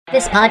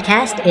This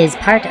podcast is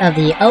part of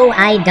the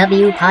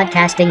OIW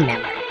Podcasting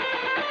Network.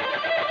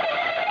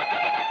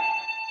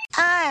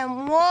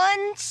 I'm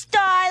one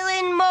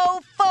styling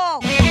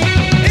mofo.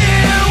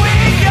 Here we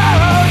go,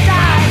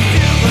 time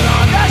to put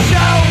on the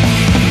show.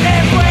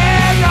 If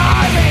we're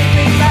not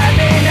leaving, let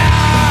me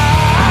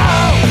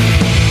know.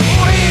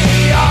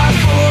 We are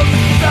cool,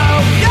 so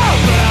go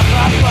put up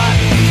a butt.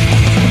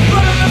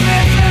 Put up the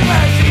bits and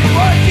let's see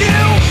what you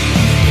need.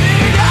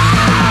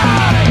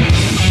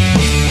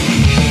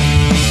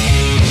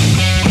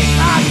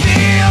 I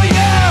feel you.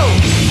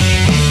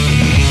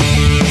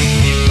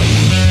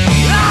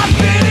 I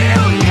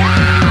feel you.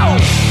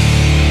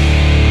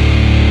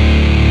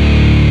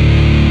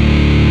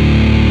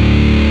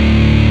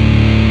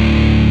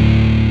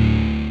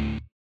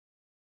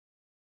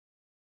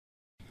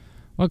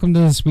 Welcome to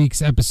this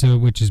week's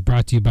episode, which is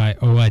brought to you by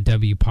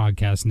OIW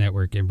Podcast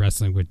Network and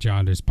Wrestling with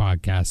Johners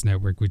Podcast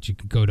Network, which you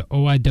can go to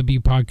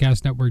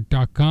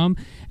oiwpodcastnetwork.com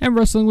and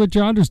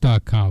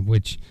wrestlingwithjohners.com,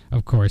 which,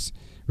 of course,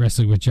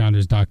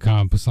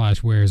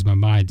 wrestlingwithjohners.com/where's my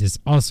mind is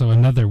also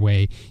another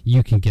way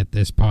you can get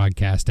this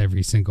podcast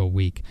every single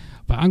week.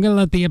 But I'm going to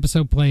let the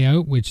episode play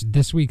out, which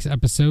this week's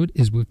episode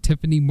is with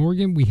Tyffanie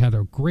Morgan. We had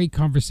a great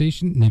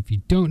conversation, and if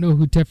you don't know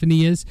who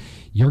Tyffanie is,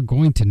 you're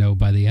going to know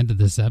by the end of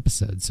this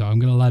episode. So I'm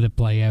going to let it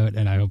play out,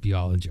 and I hope you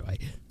all enjoy.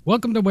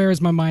 Welcome to Where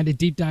Is My Mind, a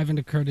deep dive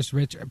into Curtis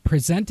Rich,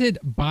 presented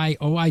by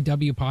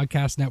OIW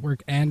Podcast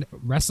Network and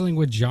Wrestling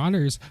with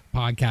Johners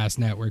Podcast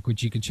Network,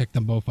 which you can check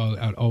them both out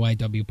at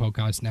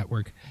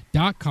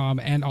oiwpodcastnetwork.com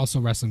and also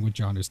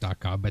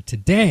wrestlingwithjohners.com. But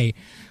today,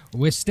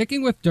 we're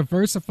sticking with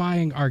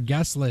diversifying our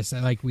guest list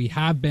like we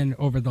have been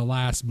over the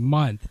last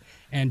month.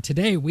 And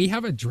today we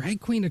have a drag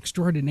queen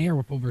extraordinaire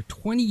with over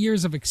 20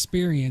 years of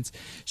experience.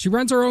 She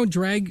runs her own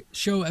drag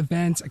show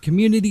events, a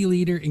community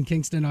leader in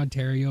Kingston,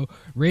 Ontario,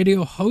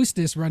 radio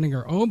hostess running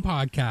her own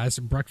podcast,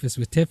 Breakfast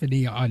with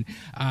Tyffanie, on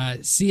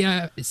is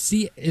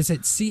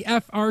it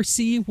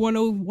CFRC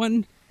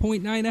 101.9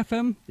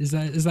 FM?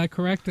 Is that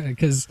correct?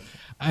 Because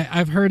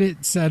I've heard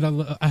it said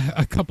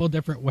a couple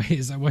different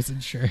ways. I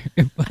wasn't sure.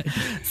 But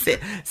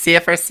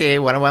CFRC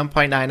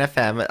 101.9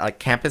 FM,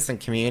 campus and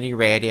community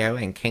radio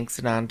in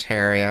Kingston,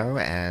 Ontario.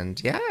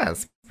 And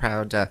yes,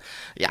 proud.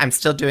 I'm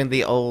still doing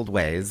the old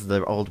ways,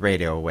 the old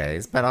radio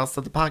ways, but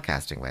also the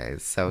podcasting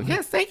ways. So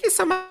yes, thank you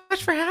so much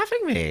for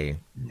having me.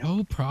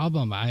 No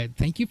problem. I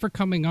thank you for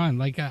coming on.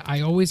 Like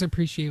I always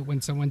appreciate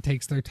when someone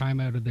takes their time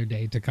out of their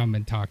day to come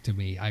and talk to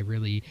me. I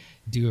really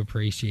do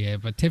appreciate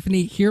it. But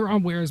Tyffanie, here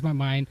on Where Is My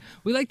Mind,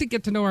 we like to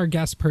get to know our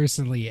guests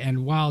personally.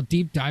 And while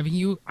deep diving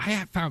you, I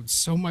have found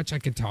so much I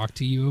could talk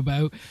to you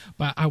about.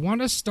 But I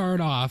want to start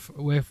off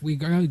with, we're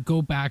going to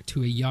go back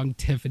to a young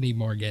Tyffanie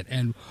Morgan.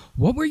 And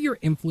what were your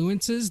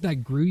influences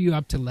that grew you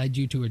up to lead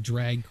you to a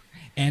drag?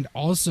 And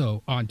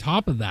also, on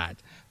top of that,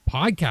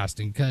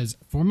 podcasting, because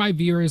for my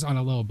viewers, on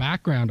a little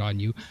background on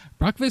you,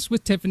 Breakfast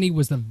with Tyffanie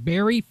was the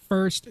very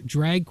first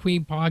drag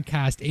queen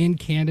podcast in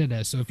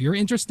Canada. So if you're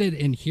interested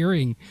in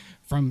hearing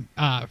from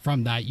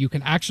that, you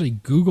can actually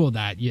Google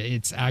that.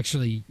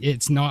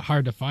 It's not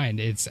hard to find.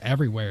 It's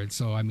everywhere.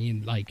 So I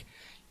mean, like,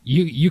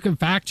 you can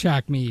fact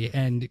check me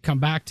and come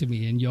back to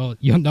me, and you'll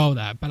know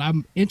that. But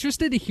I'm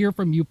interested to hear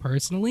from you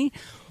personally.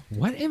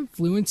 What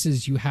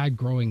influences you had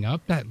growing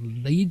up that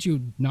led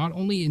you not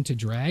only into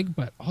drag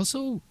but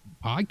also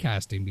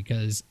podcasting,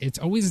 because it's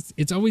always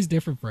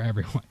different for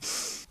everyone.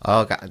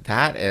 Oh God,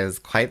 that is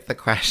quite the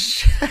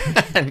question.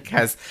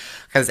 because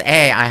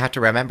A, I have to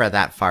remember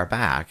that far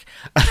back,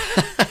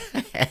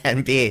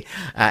 and B,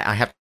 I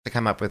have to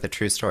come up with a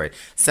true story.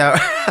 So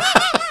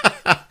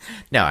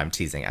no, I'm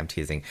teasing.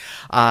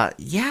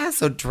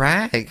 So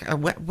drag.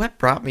 What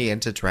brought me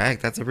into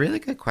drag? That's a really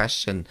good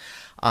question.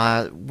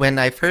 When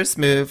I first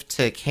moved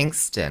to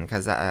Kingston,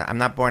 because I'm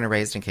not born and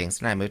raised in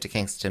Kingston, I moved to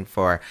Kingston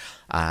for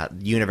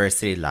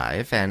university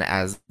life, and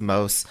as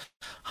most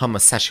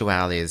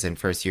homosexualities in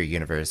first year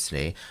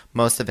university,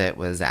 most of it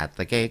was at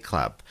the gay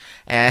club,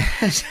 and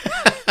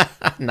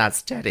not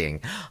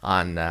studying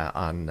on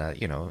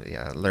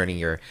learning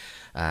your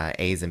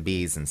A's and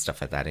B's and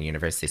stuff like that in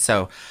university.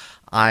 So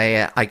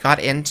I got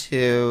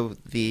into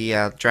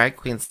the drag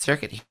queen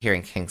circuit here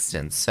in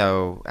Kingston.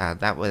 So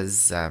that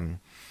was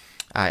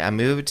I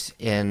moved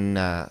in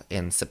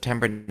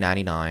September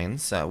 '99.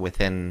 So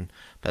within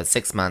about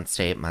 6 months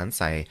to 8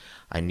 months, I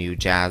knew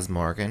Jazz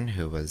Morgan,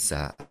 who was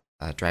a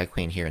drag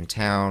queen here in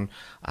town,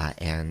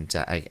 and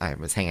I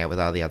was hanging out with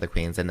all the other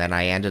queens, and then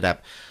I ended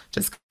up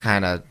just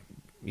kind of,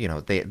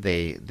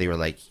 they were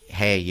like,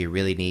 hey, you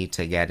really need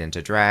to get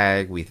into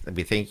drag. We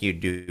think you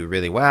do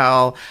really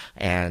well.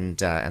 And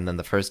then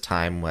the first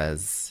time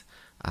was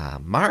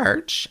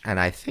March,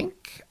 and I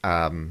think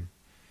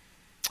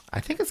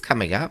it's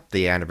coming up,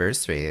 the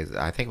anniversary.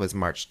 I think it was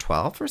March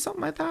 12th or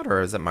something like that,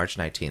 or is it March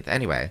 19th?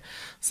 Anyway,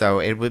 so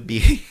it would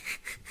be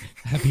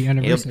happy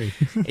anniversary.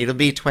 It'll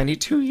be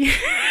 22 years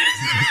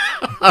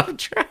of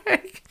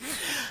drag.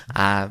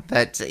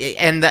 But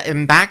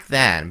back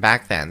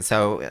then,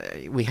 so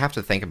we have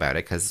to think about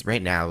it, because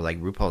right now, like,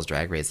 RuPaul's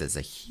Drag Race is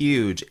a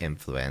huge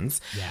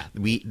influence. Yeah.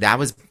 That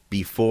was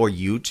before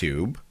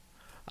YouTube.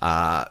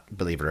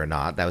 believe it or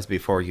not. That was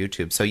before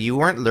YouTube. So you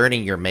weren't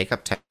learning your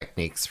makeup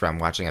techniques from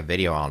watching a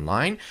video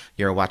online.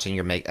 You're watching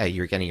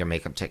you're getting your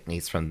makeup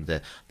techniques from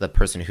the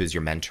person who's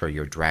your mentor,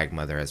 your drag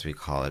mother, as we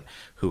call it,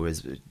 who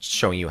is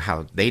showing you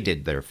how they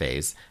did their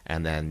face,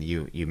 and then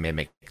you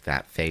mimic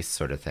that face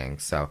sort of thing.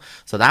 So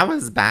that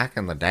was back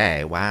in the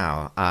day.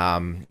 Wow.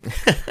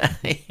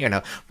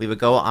 We would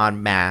go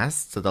en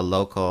masse to the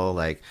local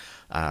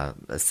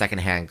a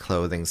secondhand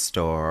clothing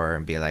store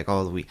and be like,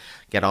 oh, we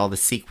get all the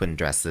sequin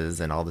dresses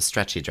and all the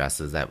stretchy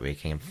dresses that we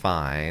can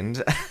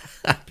find.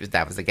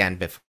 That was again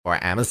before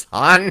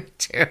Amazon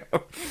too.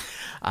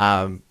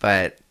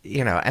 But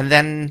and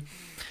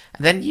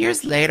then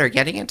years later,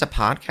 getting into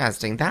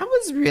podcasting, that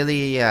was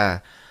really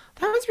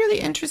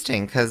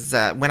interesting because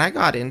when I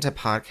got into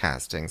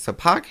podcasting, so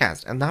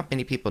podcast, and not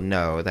many people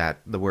know that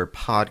the word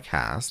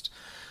podcast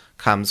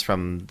comes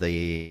from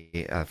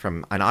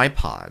from an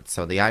iPod.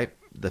 So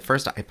the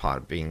first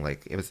iPod being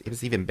it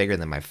was even bigger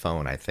than my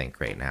phone, I think,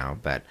 right now.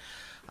 But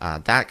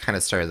that kind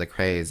of started the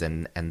craze,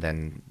 and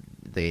then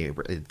the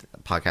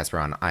podcasts were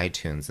on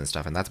iTunes and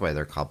stuff, and that's why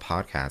they're called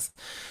podcasts.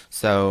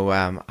 So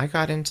I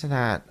got into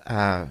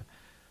that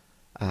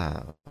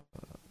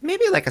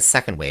maybe like a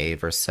second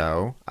wave or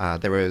so.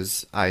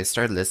 I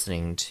started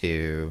listening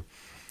to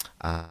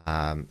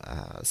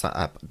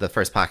the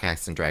first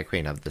podcast and drag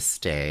queen of the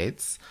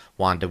States,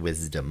 Wanda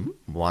Wisdom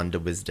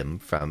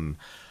from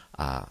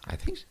I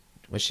think.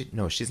 Was she?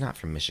 No, she's not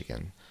from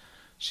Michigan.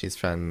 She's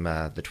from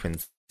the Twin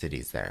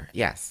Cities there.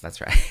 Yes, that's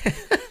right.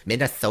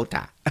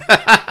 Minnesota.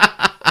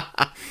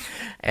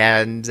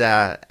 And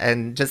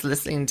just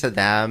listening to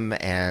them,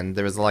 and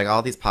there was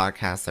all these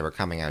podcasts that were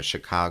coming out of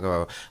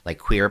Chicago, like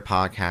queer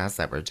podcasts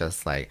that were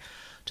just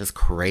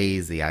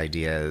crazy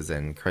ideas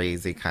and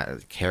crazy kind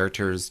of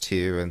characters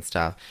too and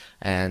stuff.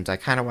 And I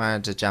kind of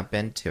wanted to jump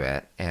into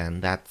it,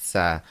 and that's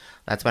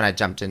when I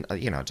jumped in.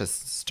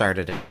 Just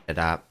started it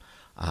up.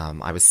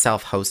 I was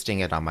self-hosting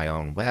it on my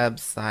own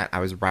website. I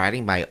was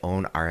writing my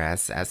own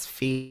RSS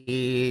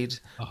feed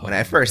when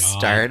I first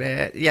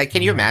started. Yeah,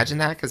 can you imagine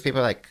that? Because people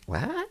are like,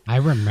 "What?" I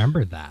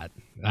remember that.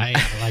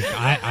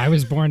 I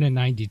was born in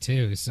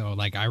 '92, so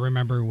I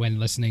remember when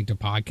listening to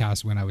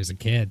podcasts when I was a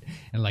kid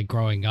and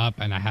growing up,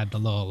 and I had the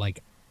little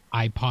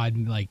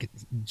iPod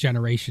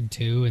generation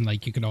 2,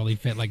 and you could only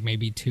fit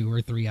maybe 2 or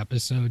 3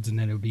 episodes, and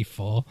then it would be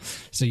full,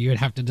 so you would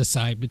have to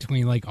decide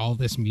between all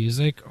this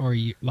music or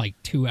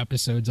 2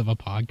 episodes of a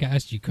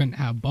podcast. You couldn't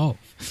have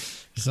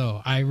both.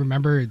 So I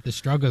remember the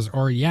struggles.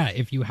 Or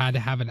if you had to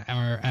have an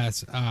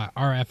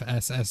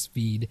RFSS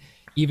feed,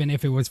 even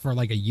if it was for a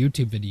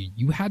YouTube video,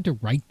 you had to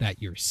write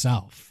that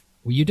yourself.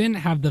 Well, you didn't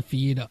have the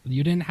feed,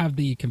 you didn't have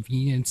the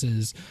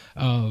conveniences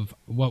of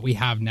what we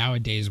have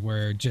nowadays,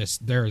 where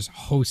there's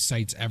host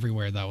sites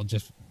everywhere that will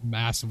just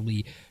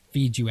massively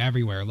feed you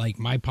everywhere.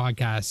 My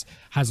podcast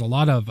has a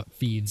lot of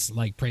feeds,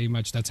 pretty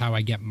much that's how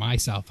I get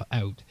myself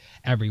out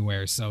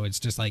everywhere. So it's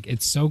just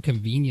it's so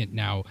convenient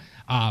now.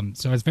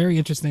 So it's very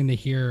interesting to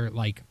hear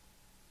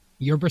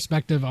your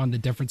perspective on the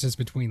differences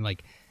between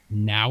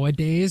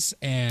nowadays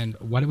and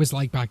what it was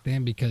like back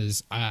then,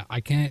 because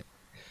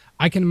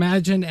I can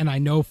imagine, and I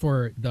know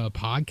for the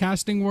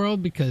podcasting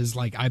world, because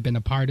I've been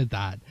a part of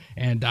that,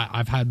 and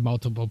I've had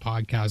multiple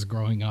podcasts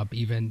growing up,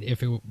 even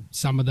if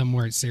some of them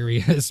weren't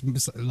serious.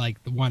 The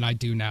one I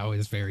do now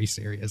is very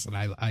serious, and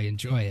I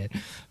enjoy it.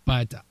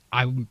 But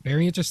I'm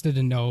very interested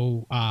to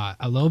know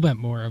a little bit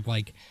more of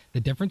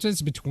the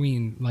differences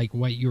between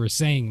what you were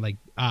saying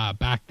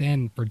back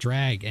then for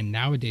drag and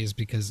nowadays,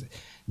 because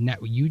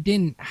you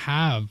didn't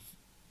have,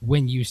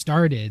 when you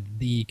started,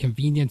 the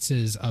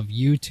conveniences of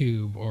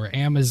YouTube or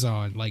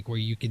Amazon, where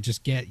you could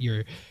just get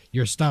your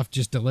stuff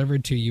just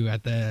delivered to you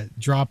at the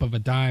drop of a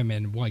dime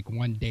and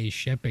 1 day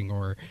shipping,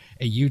 or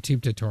a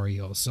YouTube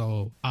tutorial.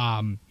 So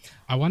I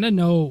want to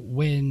know,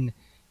 when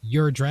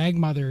your drag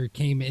mother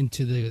came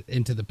into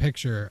the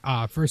picture,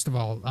 first of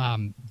all,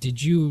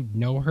 did you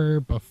know her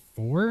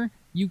before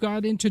you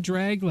got into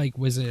drag?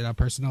 Was it a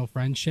personal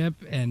friendship,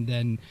 and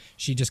then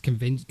she just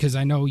convinced? Because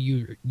I know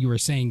you were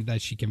saying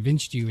that she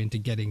convinced you into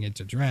getting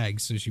into drag,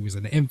 so she was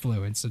an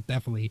influence. So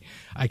definitely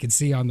I could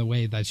see on the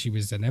way that she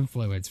was an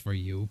influence for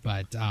you.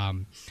 But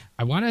I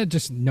want to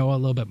just know a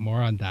little bit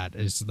more on that,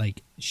 is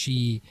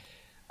she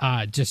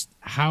just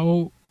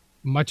how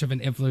much of an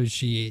influence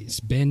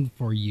she's been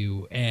for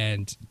you,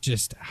 and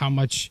just how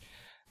much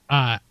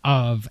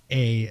of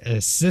a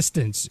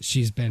assistance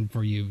she's been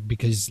for you,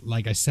 because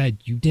I said,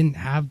 you didn't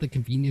have the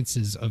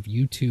conveniences of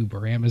YouTube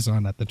or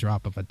Amazon at the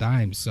drop of a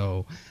dime.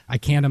 So I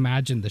can't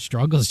imagine the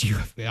struggles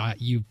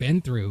you've been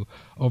through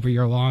over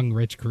your long,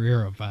 rich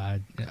career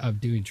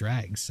of doing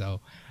drag. So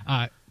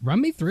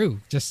run me through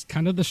just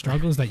kind of the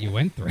struggles that you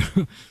went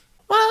through.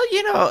 Well,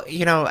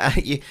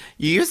 you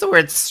use the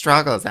word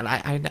struggles, and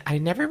I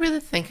never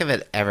really think of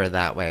it ever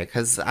that way,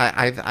 because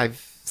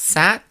I've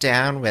sat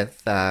down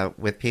with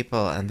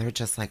people, and they're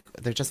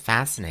just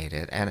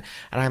fascinated, and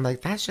I'm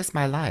like, that's just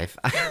my life.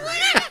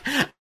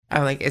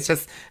 I'm like, it's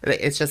just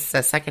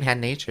a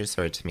secondhand nature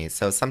sort of to me.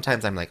 So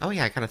sometimes I'm like, oh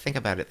yeah, I kind of think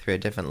about it through a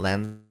different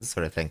lens,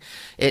 sort of thing.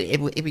 Yeah, it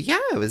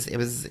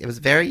was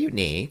very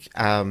unique.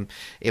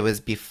 It was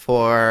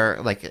before,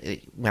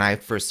 like, when I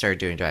first started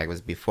doing drag, it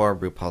was before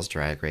RuPaul's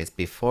Drag Race,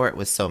 before it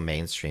was so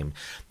mainstream.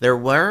 There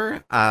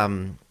were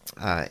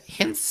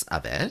hints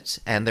of it,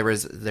 and there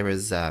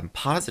was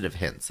positive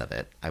hints of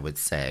it, I would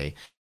say,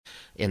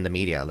 in the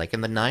media. Like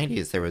in the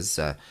 90s, there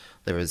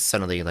was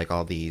suddenly like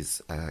all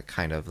these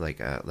kind of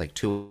like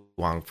Tu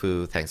Wong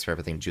Fu, Thanks for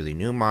Everything, Julie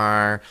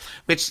Newmar,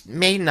 which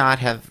may not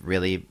have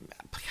really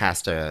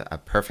cast a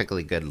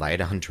perfectly good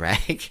light on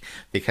drag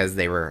because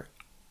they were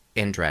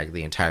in drag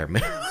the entire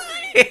movie.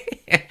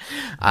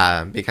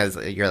 Because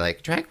you're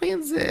like, drag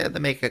queens, the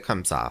makeup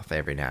comes off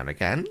every now and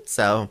again.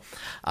 So,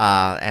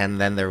 and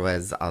then there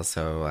was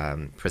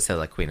also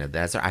Priscilla, Queen of the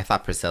Desert. I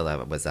thought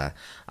Priscilla was a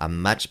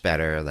much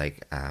better,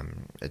 like,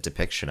 a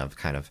depiction of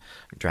kind of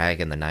drag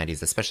in the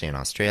 90s, especially in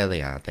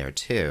Australia there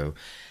too.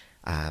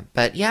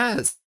 But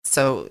yeah,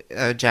 so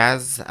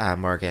Jazz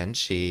Morgan,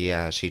 she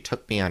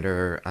took me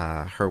under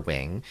her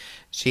wing.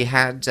 She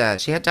had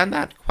done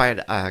that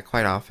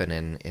quite often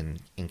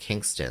in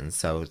Kingston.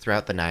 So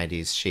throughout the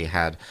 90s, she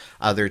had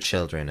other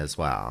children as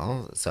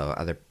well. So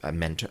other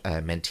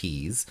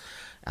mentees.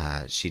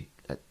 She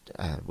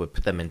would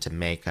put them into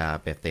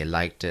makeup. If they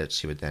liked it,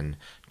 she would then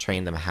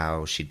train them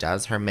how she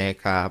does her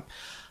makeup.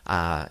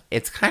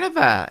 It's kind of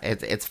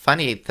it's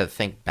funny to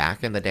think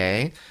back in the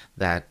day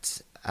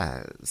that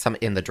some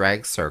in the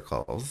drag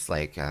circles,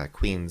 like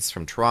queens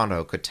from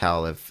Toronto, could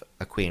tell if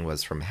a queen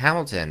was from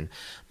Hamilton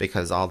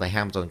because all the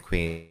Hamilton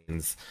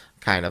queens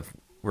kind of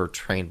were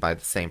trained by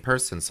the same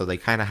person, so they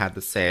kind of had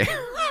the same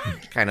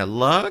kind of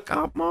look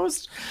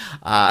almost.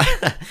 Uh,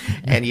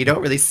 and you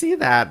don't really see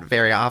that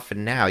very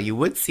often now. You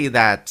would see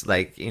that,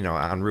 like,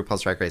 on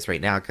RuPaul's Drag Race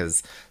right now,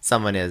 because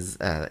someone is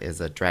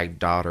a drag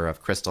daughter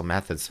of Crystal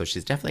Methods, so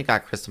she's definitely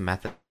got Crystal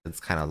Methods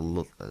kind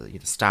of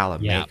style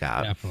of Yeah,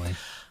 makeup. definitely.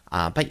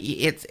 But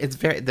it's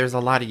very there's a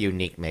lot of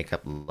unique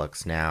makeup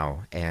looks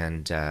now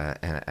and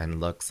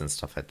looks and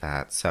stuff like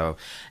that. So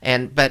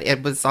but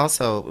it was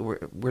also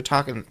we're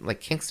talking like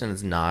Kingston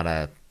is not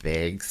a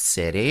big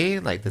city.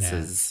 Like this Yeah.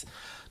 is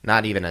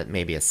not even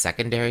maybe a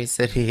secondary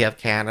city of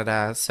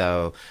Canada.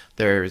 So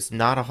there's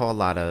not a whole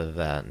lot of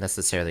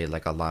necessarily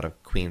like a lot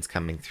of queens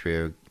coming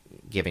through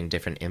giving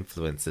different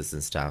influences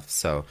and stuff.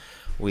 So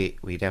we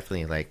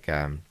definitely like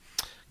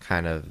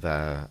kind of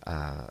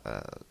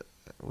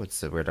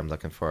what's the word I'm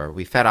looking for?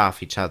 We fed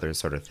off each other,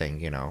 sort of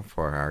thing,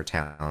 for our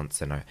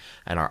talents and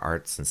our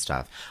arts and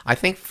stuff. I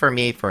think for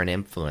me, for an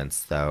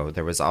influence though,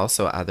 there was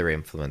also other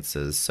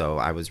influences. So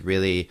I was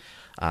really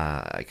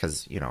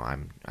because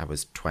I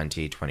was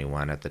 20,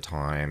 21 at the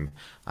time.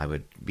 I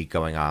would be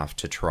going off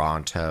to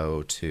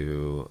Toronto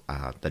to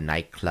the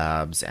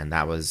nightclubs, and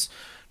that was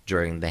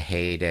during the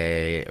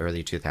heyday,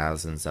 early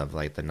 2000s, of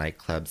like the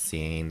nightclub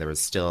scene. There was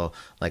still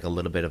like a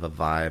little bit of a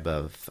vibe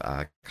of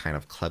kind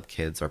of club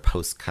kids or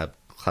post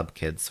club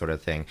kids sort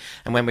of thing.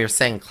 And when we were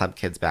saying club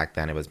kids back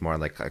then, it was more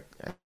like a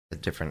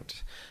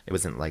different. It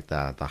wasn't like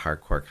the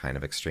hardcore kind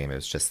of extreme. It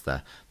was just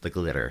the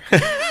glitter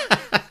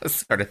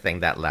sort of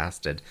thing that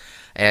lasted,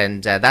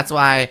 and that's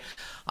why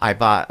I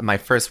bought my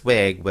first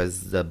wig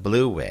was the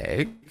blue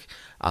wig.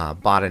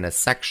 Bought in a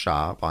sex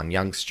shop on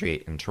Yonge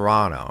Street in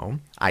Toronto.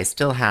 I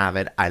still have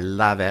it. I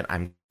love it.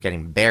 I'm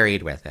getting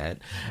buried with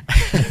it.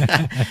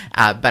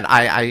 But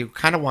I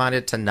kind of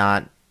wanted to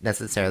not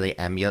necessarily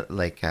emulate,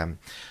 like,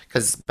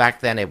 because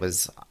back then it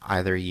was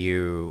either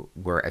you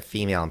were a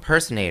female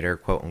impersonator,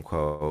 quote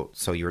unquote,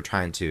 so you were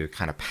trying to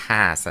kind of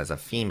pass as a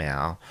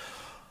female,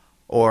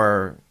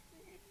 or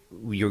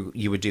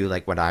you would do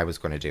like what I was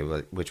going to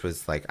do, which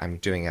was like I'm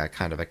doing a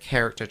kind of a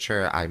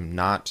caricature.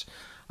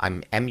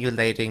 I'm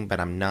emulating, but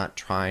I'm not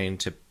trying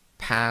to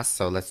pass.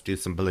 So let's do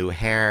some blue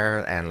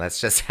hair and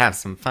let's just have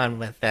some fun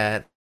with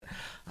it.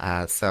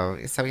 So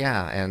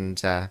yeah,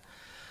 and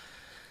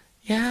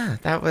yeah,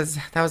 that was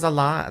a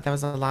lot. That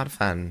was a lot of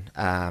fun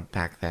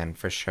back then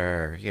for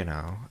sure.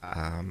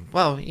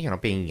 Well,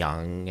 being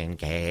young and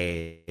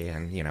gay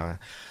and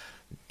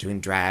doing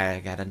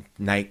drag at a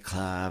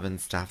nightclub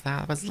and stuff.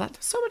 That was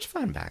so much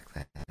fun back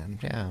then.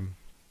 Yeah.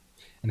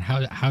 And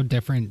how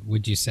different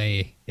would you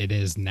say it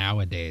is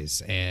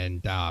nowadays?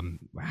 And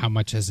how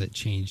much has it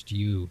changed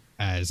you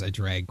as a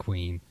drag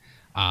queen?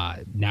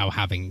 Now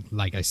having,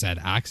 like I said,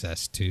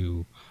 access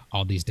to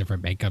all these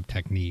different makeup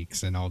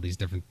techniques and all these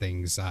different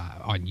things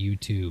on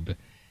YouTube,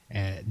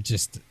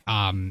 just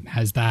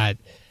has that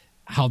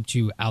helped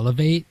you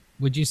elevate?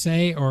 Would you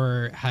say,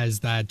 or has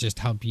that just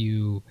helped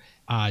you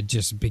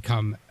just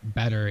become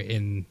better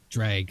in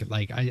drag?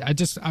 Like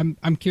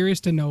I'm curious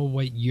to know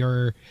what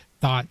your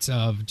thoughts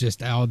of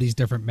just all these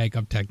different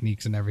makeup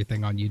techniques and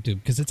everything on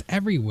YouTube, because it's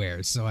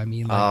everywhere. So I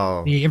mean, like,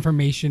 Oh, the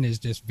information is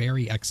just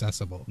very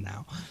accessible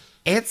now.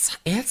 it's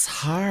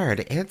hard.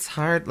 It's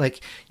hard.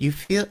 Like you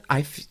feel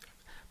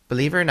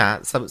believe it or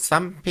not,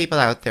 some people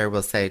out there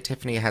will say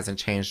Tiffany hasn't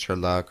changed her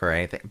look or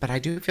anything, but I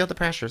do feel the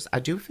pressures. I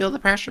do feel the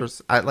pressures.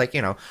 Like,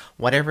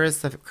 whatever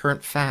is the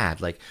current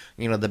fad, like,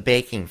 the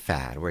baking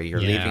fad where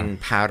you're Yeah. leaving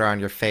powder on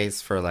your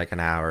face for like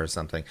an hour or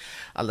something.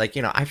 Like,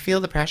 I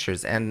feel the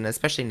pressures, and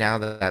especially now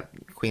that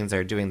queens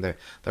are doing their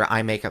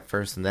eye makeup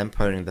first and then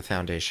putting the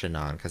foundation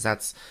on, because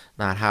that's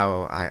not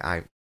how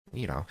uh,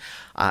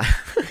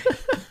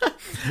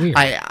 Weird.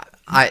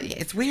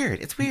 it's weird.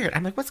 It's weird.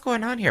 I'm like, what's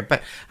going on here?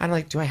 But I'm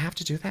like, do I have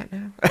to do that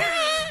now?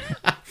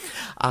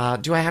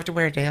 Do I have to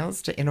wear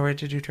nails in order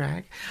to do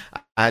drag?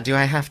 Do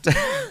I have to,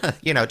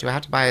 do I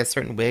have to buy a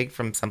certain wig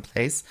from some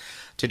place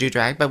to do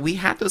drag? But we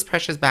had those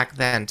pressures back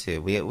then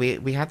too.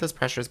 We had those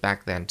pressures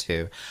back then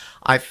too.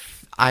 I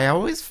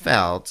always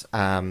felt,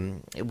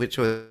 which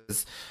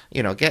was,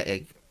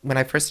 when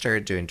I first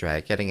started doing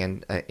drag, getting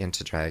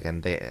into drag,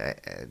 and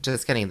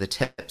just getting the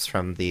tips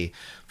from the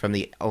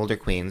older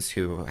queens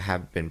who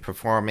have been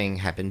performing,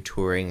 have been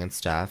touring and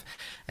stuff,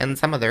 and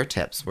some of their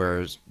tips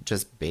were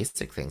just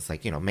basic things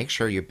like, make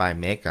sure you buy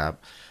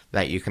makeup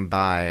that you can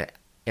buy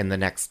in the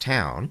next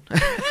town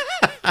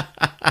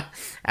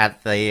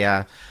at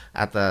the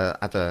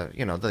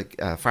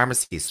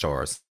pharmacy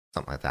stores.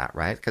 Something like that,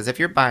 right? Because if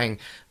you're buying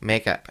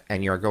makeup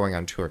and you're going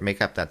on tour,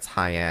 makeup that's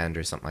high end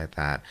or something like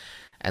that,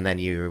 and then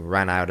you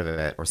run out of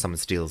it or someone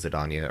steals it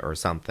on you or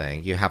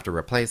something, you have to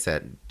replace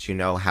it. Do you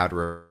know how to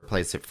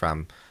replace it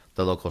from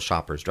the local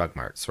Shoppers Drug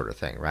Mart sort of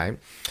thing, right?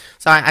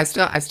 So I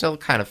still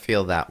kind of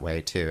feel that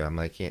way too. I'm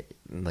like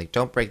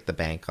don't break the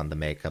bank on the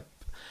makeup.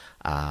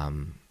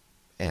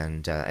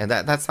 And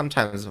that's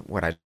sometimes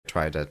what I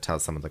try to tell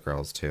some of the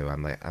girls too.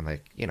 I'm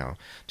like,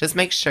 just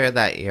make sure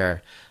that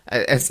you're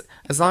as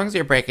long as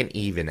you're breaking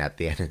even at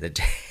the end of the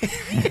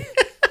day.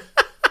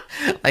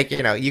 Like,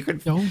 you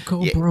could Don't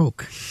go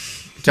broke.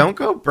 Don't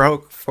go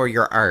broke for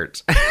your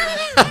art.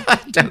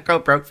 Don't go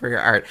broke for your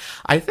art.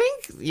 I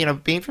think,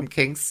 being from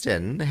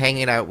Kingston,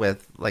 hanging out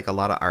with like a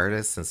lot of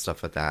artists and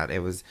stuff like that, it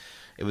was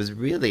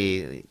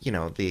really,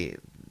 the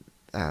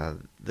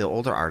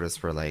older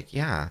artists were like,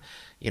 yeah,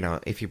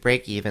 if you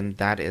break even,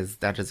 that is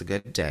a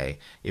good day.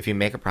 If you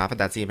make a profit,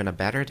 that's even a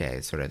better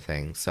day, sort of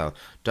thing. So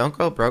don't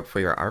go broke for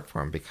your art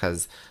form,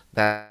 because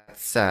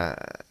that's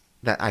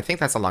I think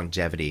that's a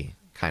longevity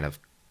kind of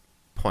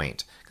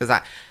point. Because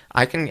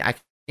I can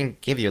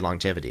give you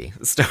longevity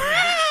story.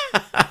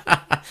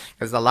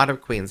 Because a lot of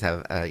queens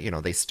have,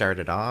 they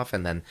started off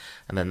and then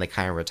they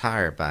kind of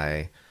retire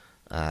by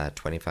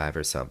 25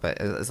 or so. But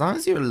as long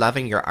as you're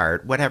loving your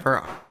art,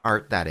 whatever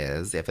art that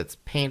is, if it's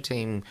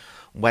painting,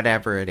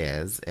 whatever it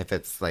is, if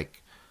it's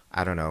like,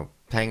 I don't know,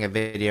 playing a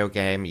video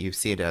game, you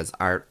see it as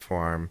art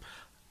form,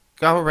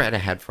 go right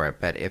ahead for it.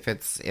 But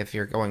if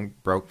you're going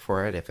broke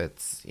for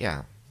it,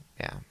 yeah.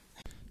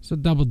 So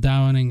double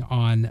downing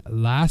on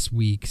last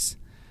week's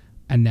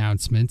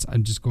announcements,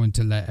 I'm just going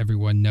to let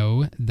everyone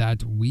know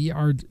that we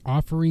are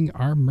offering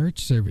our merch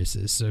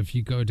services. So if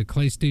you go to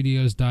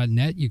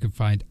claystudios.net, you can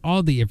find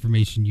all the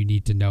information you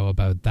need to know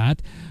about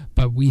that.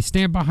 But we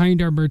stand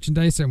behind our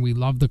merchandise and we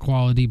love the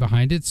quality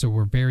behind it, so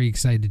we're very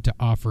excited to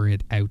offer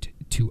it out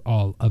to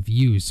all of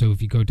you. So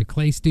if you go to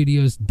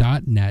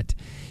claystudios.net,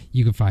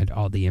 you can find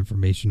all the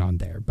information on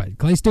there. But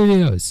Clay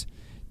Studios,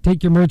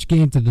 take your merch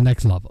game to the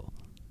next level.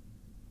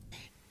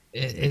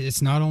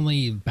 It's not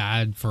only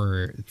bad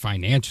for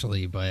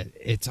financially, but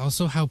it's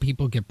also how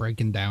people get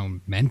broken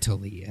down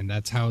mentally, and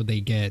that's how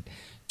they get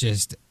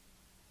just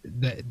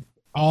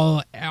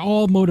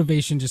all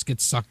motivation just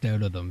gets sucked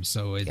out of them.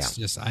 So it's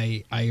just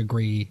I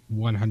agree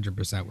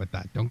 100% with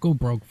that. Don't go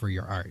broke for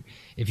your art.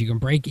 If you can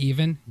break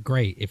even,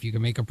 great. If you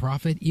can make a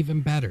profit,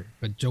 even better.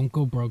 But don't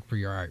go broke for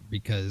your art,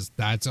 because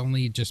that's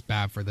only just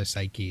bad for the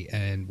psyche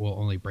and will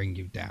only bring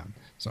you down.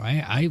 So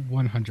I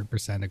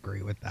 100%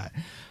 agree with that.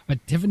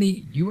 But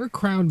Tiffanie, you were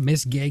crowned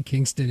Miss Gay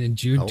Kingston in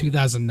June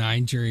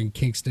 2009 during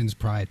Kingston's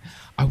Pride.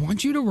 I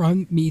want you to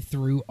run me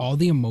through all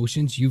the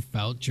emotions you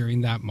felt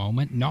during that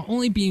moment, not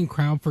only being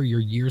crowned for your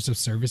years of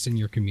service in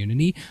your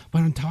community, but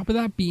on top of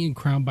that, being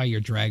crowned by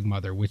your drag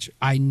mother, which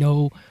I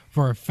know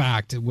for a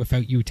fact,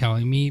 without you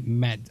telling me,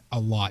 meant a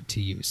lot to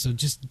you. So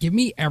just give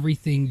me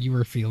everything you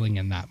were feeling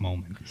in that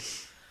moment.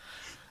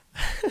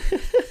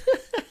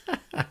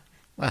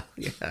 Well,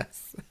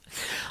 yes.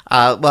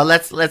 Well,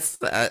 let's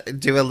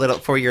do a little,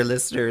 for your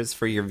listeners,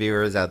 for your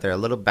viewers out there, a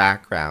little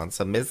background.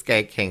 So Miss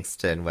Gay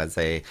Kingston was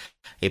a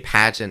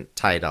pageant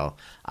title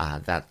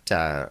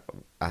that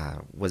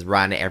was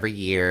run every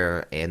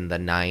year in the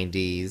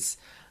 90s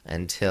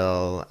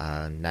until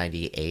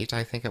 98,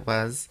 I think it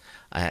was.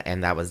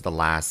 And that was the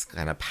last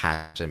kind of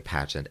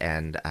pageant.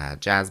 And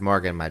Jazz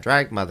Morgan, my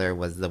drag mother,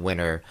 was the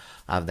winner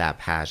of that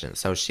pageant.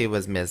 So she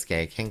was Miss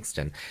Gay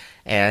Kingston.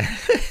 And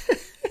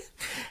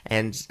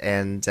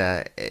and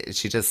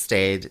she just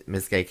stayed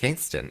Miss Gay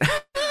Kingston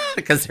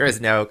because there was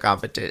no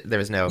there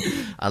was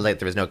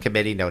no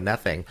committee, no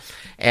nothing.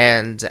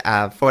 And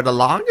for the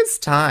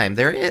longest time,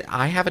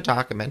 I have a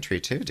documentary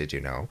too. Did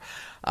you know?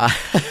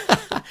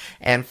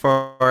 And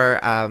for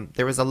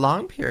there was a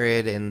long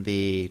period in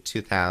the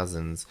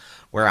 2000s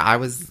where I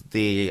was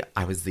the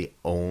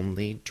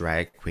only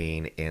drag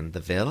queen in the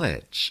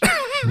village.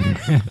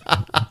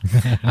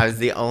 I was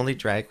the only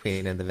drag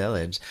queen in the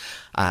village.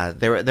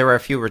 There were a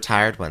few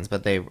retired ones,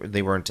 but they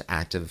weren't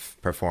active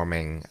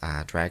performing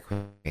drag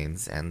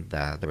queens, and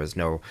there was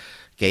no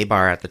gay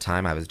bar at the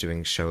time. I was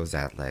doing shows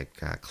at like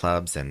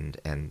clubs and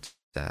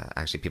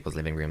actually people's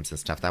living rooms and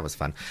stuff. That was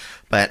fun,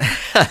 but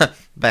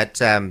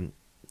but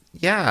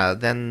yeah.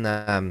 Then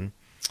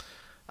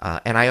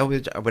and I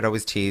would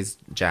always tease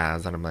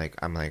Jazz, and I'm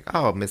like,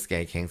 oh, Miss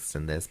Gay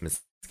Kingston, this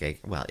Miss Gay.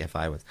 Well, if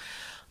I was.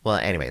 Well,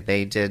 anyway,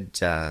 they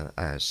did.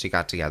 She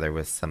got together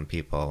with some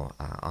people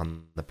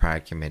on the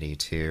Pride Committee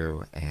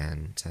too,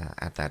 and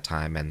at that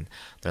time, and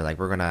they're like,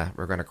 we're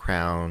gonna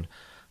crown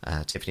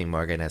Tyffanie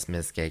Morgan as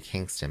Miss Gay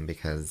Kingston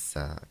because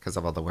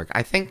of all the work.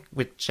 I think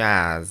with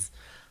Jazz,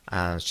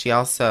 she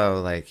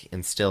also like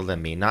instilled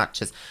in me, not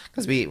just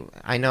because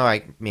I know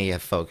I may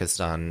have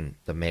focused on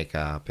the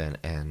makeup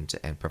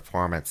and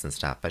performance and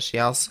stuff, but she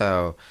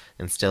also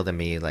instilled in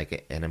me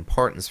like an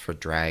importance for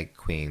drag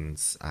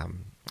queens.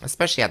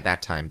 Especially at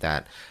that time,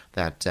 that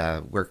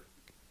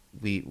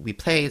we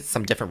play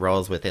some different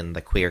roles within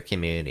the queer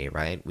community,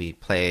 right? We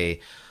play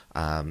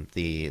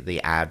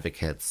the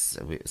advocates,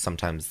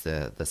 sometimes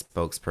the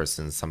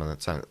spokespersons, some of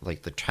the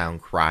like the town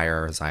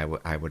crier, as I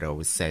would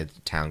always say,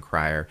 the town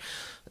crier,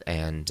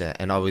 and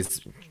always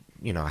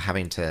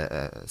having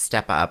to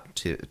step up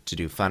to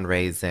do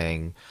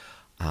fundraising.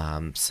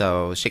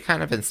 So she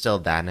kind of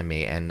instilled that in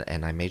me, and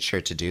I made sure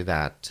to do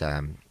that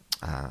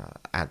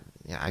at.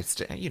 Yeah,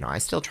 I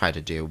still try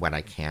to do what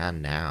I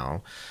can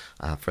now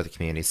for the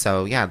community.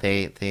 So yeah,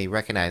 they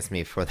recognized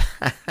me for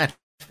that,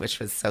 which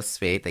was so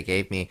sweet. They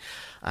gave me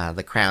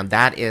the crown.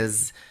 That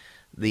is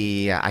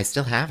I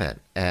still have it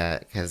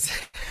because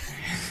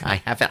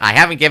I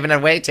haven't given it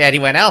away to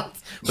anyone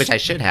else, which I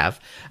should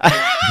have.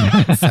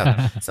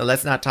 So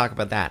let's not talk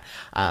about that.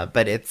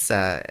 But it's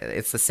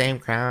the same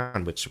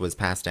crown which was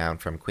passed down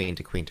from queen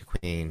to queen to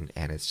queen,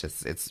 and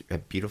it's a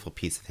beautiful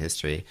piece of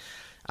history.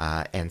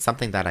 And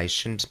something that I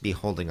shouldn't be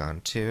holding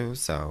on to.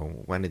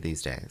 So one of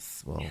these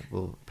days,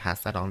 we'll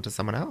pass that on to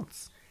someone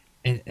else.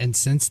 And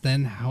since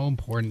then, how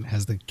important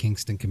has the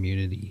Kingston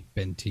community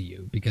been to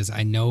you? Because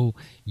I know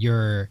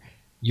your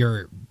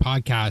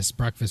podcast,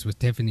 Breakfast with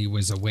Tyffanie,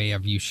 was a way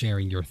of you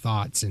sharing your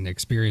thoughts and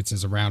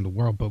experiences around the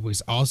world, but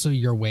was also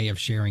your way of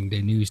sharing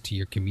the news to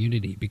your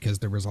community, because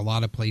there was a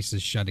lot of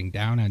places shutting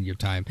down on your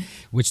time,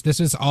 which this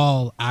is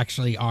all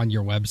actually on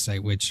your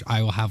website, which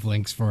I will have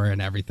links for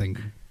and everything.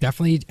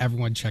 Definitely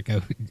everyone check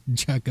out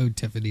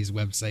Tyffanie's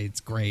website. It's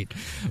great.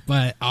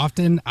 But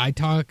often I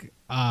talk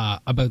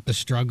about the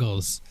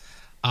struggles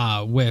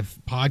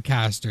with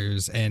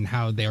podcasters and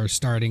how they're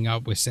starting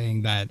up with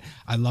saying that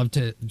I'd love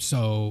to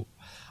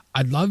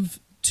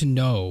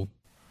know,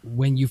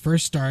 when you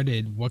first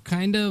started, what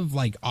kind of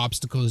like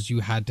obstacles you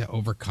had to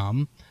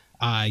overcome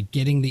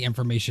getting the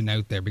information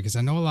out there, because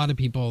I know a lot of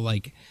people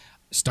like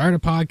start a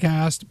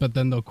podcast, but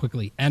then they'll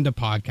quickly end a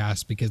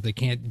podcast because they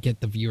can't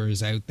get the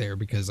viewers out there,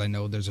 because I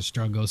know there's a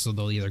struggle. So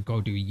they'll either go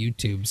to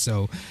YouTube.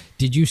 So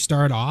did you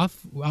start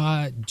off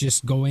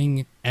just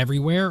going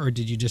everywhere, or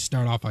did you just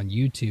start off on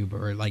YouTube,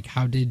 or like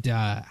how did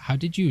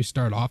you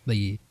start off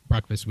the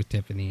Breakfast with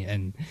Tyffanie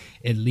and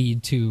it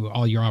lead to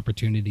all your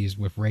opportunities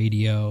with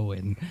radio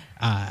and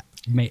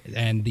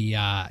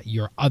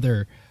your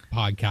other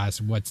podcast,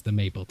 What's the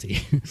Maple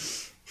Tea?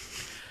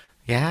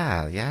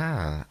 Yeah.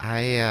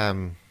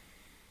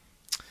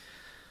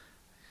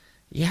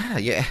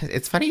 Yeah,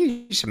 it's funny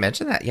you should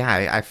mention that.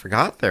 Yeah, I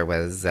forgot there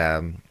was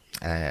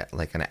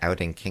like an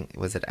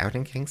was it Out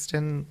in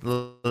Kingston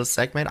little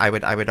segment? I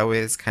would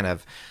always kind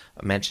of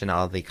mention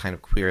all the kind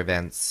of queer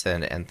events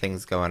and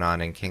things going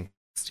on in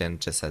Kingston,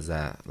 just as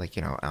a like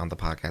on the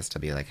podcast, to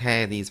be like,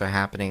 hey, these are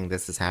happening,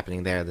 this is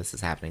happening there, this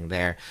is happening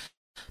there,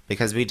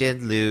 because we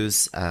did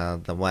lose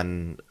the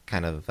one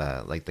kind of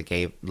like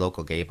the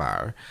local gay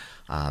bar.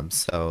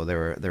 So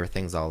there were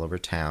things all over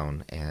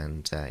town,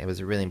 and it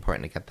was really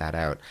important to get that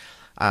out.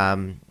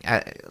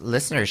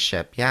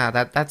 Listenership, yeah,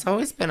 that's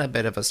always been a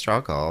bit of a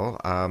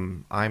struggle.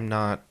 I'm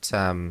not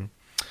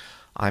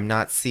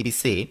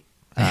CBC,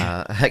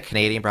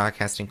 Canadian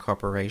Broadcasting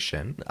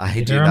Corporation.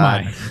 I do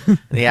not.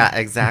 Yeah,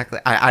 exactly.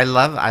 I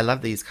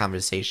love these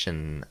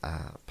conversation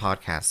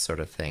podcast sort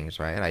of things,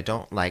 right? I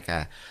don't like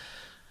a.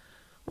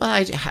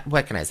 Well,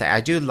 what can I say?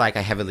 I do like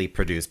a heavily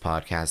produced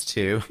podcast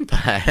too,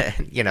 but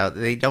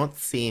they don't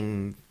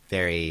seem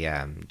very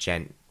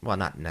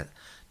not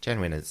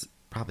genuine is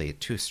probably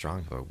too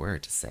strong of a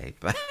word to say,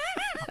 but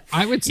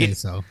I would say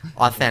so.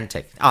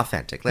 Authentic.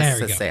 Let's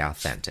just say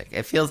authentic.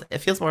 It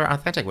feels more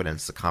authentic when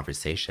it's a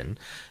conversation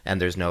and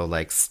there's no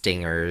like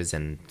stingers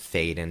and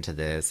fade into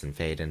this and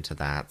fade into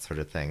that sort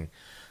of thing.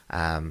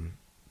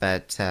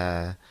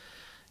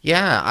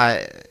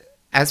 Yeah,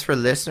 as for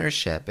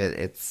listenership,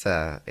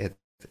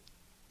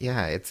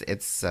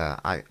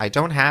 I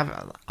don't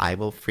have, I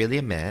will freely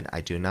admit, I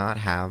do not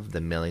have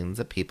the millions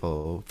of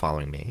people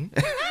following me.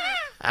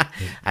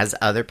 as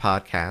other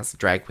podcasts,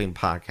 drag queen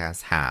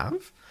podcasts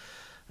have.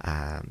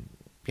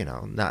 You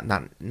know,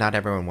 not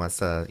everyone wants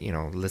to, you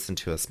know, listen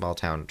to a small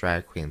town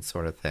drag queen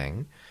sort of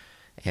thing.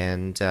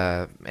 And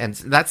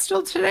that's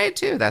still today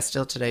too. That's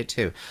still today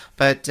too.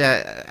 But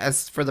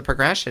as for the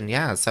progression,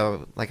 yeah.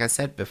 So like I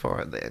said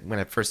before, when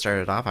it first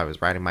started off, I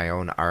was writing my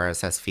own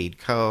RSS feed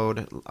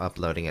code,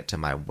 uploading it to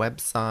my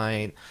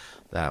website.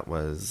 That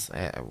was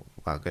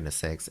well, goodness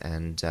sakes,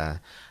 and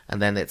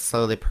then it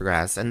slowly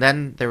progressed. And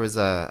then there was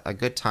a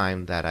good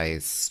time that I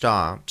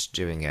stopped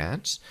doing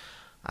it.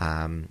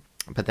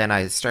 But then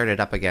I started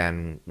up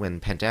again when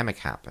pandemic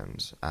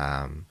happened.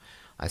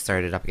 I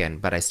started up again,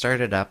 but I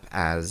started up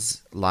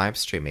as live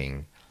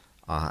streaming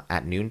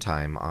at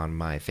noontime on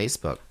my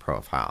Facebook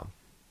profile.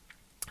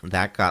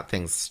 That got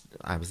things.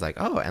 I was like,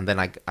 oh, and then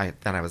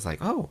I was like,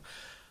 oh,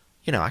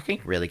 you know, I can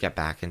really get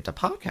back into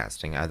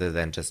podcasting other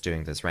than just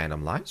doing this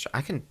random live stream.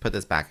 I can put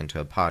this back into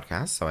a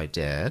podcast, so I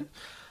did.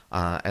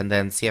 And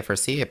then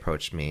CFRC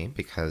approached me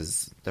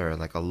because they're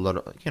like a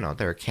little, you know,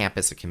 they're a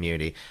campus, a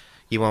community.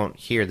 You won't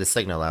hear the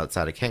signal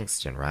outside of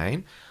Kingston,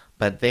 right?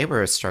 But they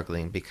were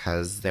struggling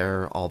because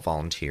they're all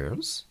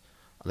volunteers.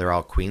 They're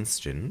all Queen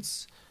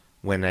students.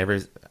 Whenever,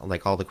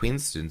 like, all the Queen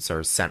students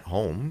are sent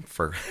home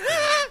for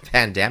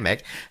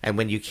pandemic, and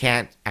when you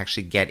can't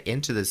actually get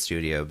into the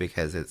studio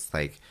because it's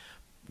like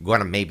going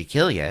to maybe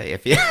kill you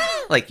if you,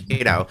 like,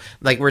 you know,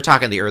 like we're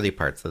talking the early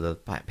parts of the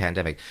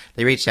pandemic.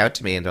 They reached out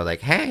to me and they're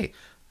like, hey,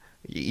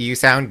 you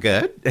sound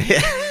good.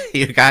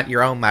 You got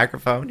your own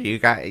microphone. You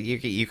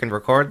can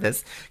record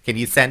this. Can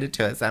you send it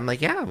to us? I'm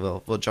like, yeah,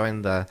 we'll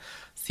join the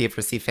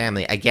CFRC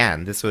family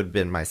again. This would have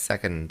been my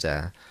second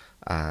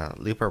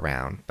loop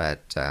around,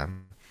 but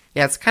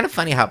yeah, it's kind of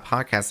funny how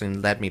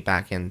podcasting led me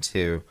back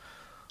into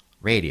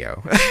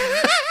radio.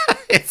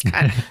 It's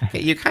kind of,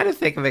 you kind of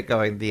think of it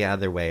going the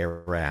other way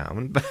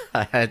around,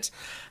 but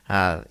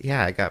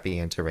yeah, it got me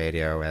into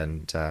radio,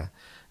 and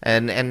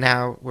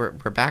now we're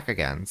back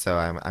again. So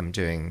I'm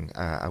doing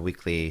a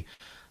weekly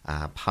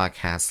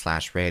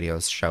podcast / radio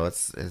show.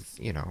 It's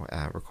you know,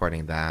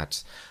 recording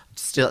that,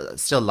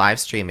 still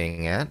live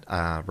streaming it,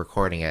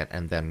 recording it,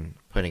 and then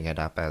putting it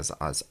up as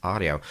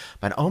audio.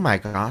 But oh my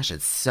gosh,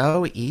 it's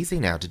so easy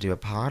now to do a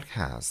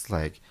podcast.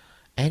 Like,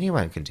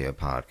 anyone can do a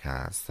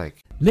podcast.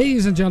 Like,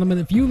 ladies and gentlemen,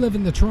 if you live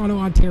in the Toronto,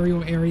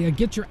 Ontario area,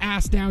 get your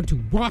ass down to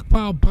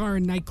Rockpile Bar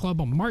and Nightclub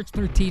on March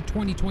 13th,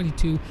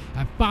 2022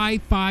 at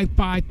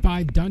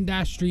 5555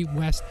 Dundas Street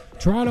West,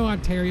 Toronto,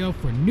 Ontario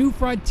for New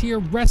Frontier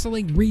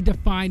Wrestling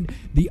Redefined.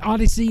 The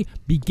Odyssey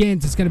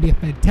begins. It's going to be a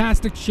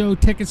fantastic show.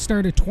 Tickets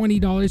start at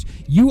 $20.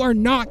 You are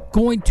not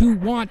going to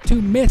want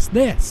to miss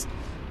this.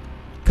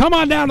 Come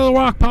on down to the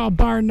Rockpile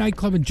Bar and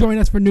Nightclub and join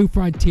us for New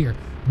Frontier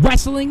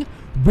Wrestling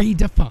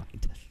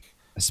Redefined.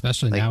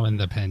 Especially now in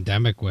the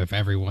pandemic, with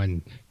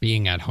everyone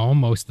being at home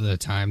most of the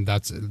time,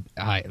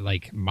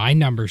 like my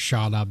numbers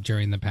shot up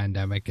during the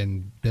pandemic,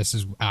 and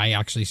I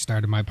actually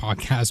started my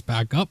podcast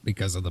back up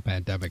because of the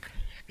pandemic,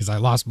 because I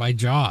lost my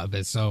job.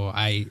 And so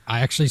I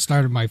actually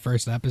started my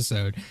first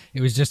episode.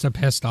 It was just a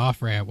pissed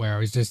off rant where I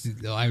was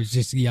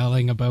just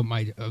yelling about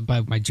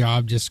my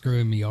job just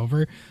screwing me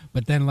over.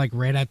 But then, like,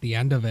 right at the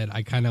end of it,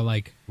 I kind of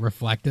like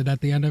reflected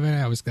at the end of it.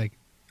 I was like,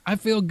 I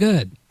feel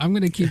good. I'm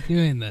going to keep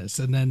doing this.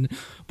 And then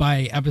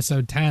by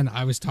episode 10,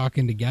 I was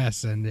talking to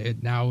guests,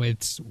 and now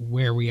it's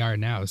where we are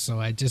now. So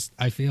I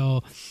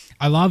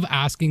love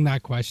asking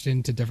that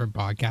question to different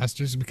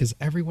podcasters, because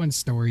everyone's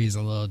story is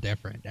a little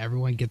different.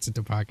 Everyone gets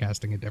into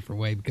podcasting a different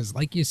way, because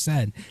like you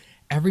said,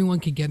 everyone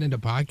can get into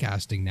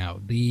podcasting now.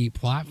 The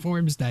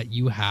platforms that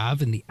you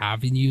have and the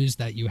avenues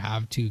that you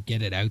have to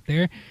get it out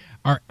there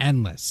are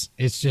endless.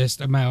 It's just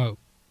about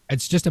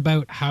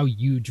how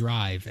you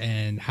drive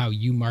and how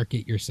you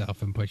market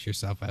yourself and push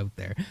yourself out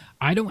there.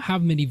 I don't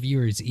have many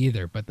viewers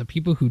either, but the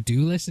people who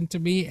do listen to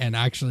me and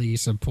actually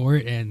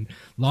support and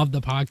love the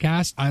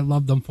podcast, I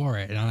love them for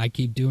it. And I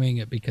keep doing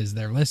it because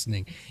they're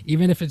listening.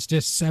 Even if it's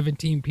just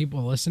 17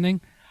 people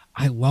listening,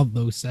 I love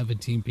those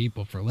 17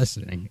 people for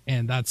listening.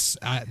 And that's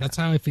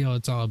how I feel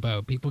it's all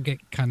about. People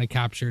get kind of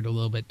captured a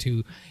little bit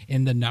too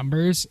in the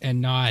numbers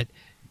and not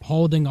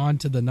holding on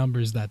to the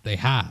numbers that they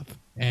have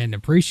and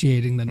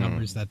appreciating the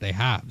numbers that they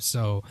have.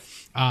 So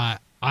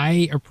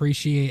I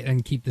appreciate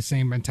and keep the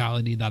same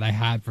mentality that I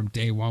had from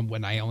day one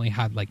when I only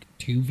had like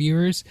 2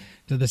 viewers,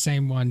 to the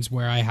same ones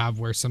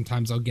where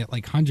sometimes I'll get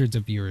like hundreds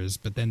of viewers,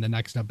 but then the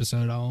next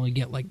episode I'll only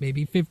get like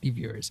maybe 50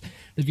 viewers.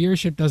 The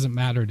viewership doesn't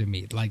matter to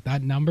me. Like,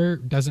 that number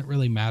doesn't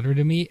really matter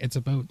to me. It's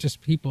about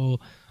just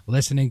people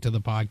listening to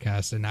the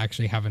podcast and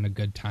actually having a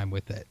good time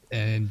with it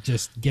and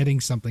just getting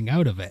something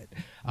out of it.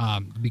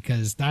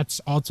 Because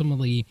that's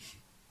ultimately,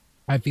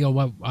 I feel,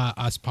 what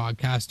us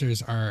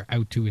podcasters are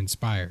out to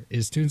inspire,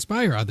 is to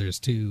inspire others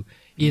to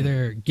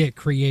either get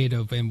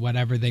creative in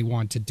whatever they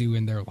want to do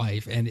in their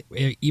life. And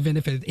even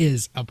if it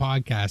is a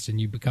podcast and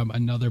you become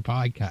another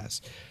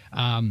podcast,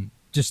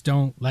 just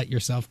don't let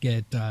yourself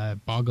get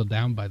boggled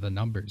down by the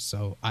numbers.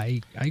 So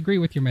I agree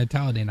with your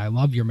mentality, and I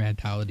love your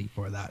mentality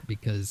for that,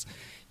 because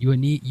you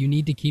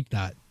need to keep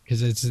that,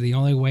 because it's the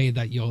only way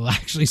that you'll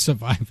actually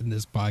survive in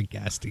this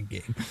podcasting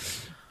game.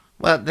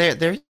 Well,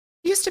 there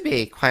used to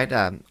be quite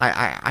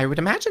I would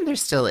imagine there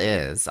still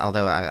is,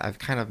 although I've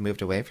kind of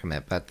moved away from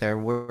it. But there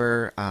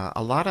were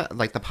a lot of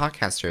like the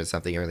podcasters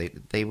of the early.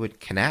 They would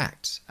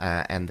connect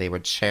and they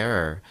would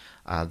share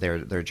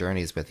their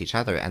journeys with each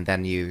other, and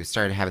then you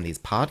started having these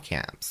pod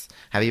camps.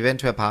 Have you been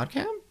to a pod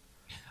camp?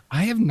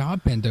 I have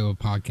not been to a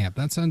pod camp.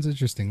 That sounds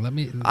interesting. Let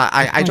me.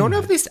 I don't know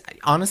if these.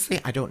 Honestly,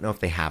 I don't know if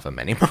they have them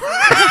anymore.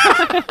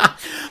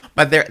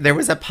 But there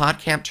was a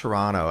PodCamp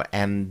Toronto,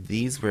 and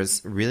these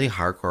was really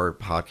hardcore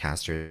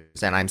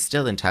podcasters, and I'm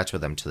still in touch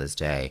with them to this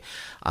day.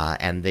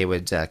 And they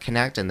would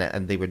connect, and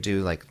they would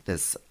do like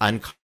this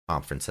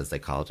unconference, as they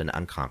call it, an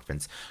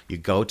unconference. You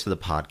go to the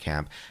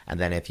PodCamp, and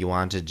then if you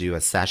want to do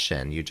a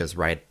session, you just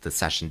write the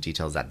session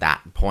details at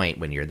that point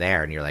when you're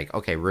there, and you're like,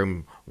 okay,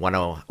 room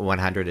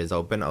 100 is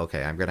open.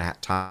 Okay, I'm gonna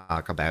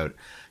talk about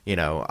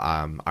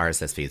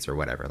RSS feeds or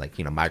whatever, like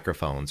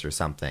microphones or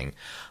something,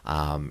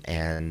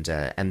 and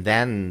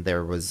then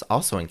there was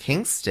also in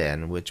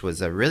Kingston, which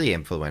was a really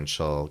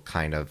influential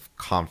kind of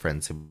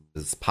conference. It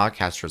was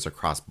podcasters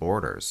across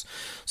borders,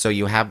 so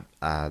you have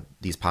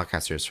these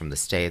podcasters from the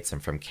States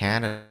and from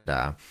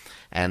Canada,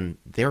 and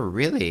they're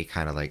really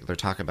kind of like they're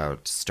talking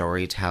about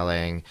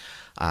storytelling.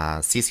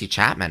 CC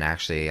Chapman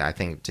actually, I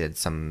think, did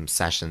some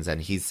sessions,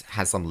 and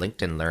has some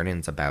LinkedIn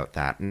learnings about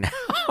that now.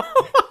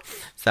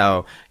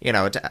 So,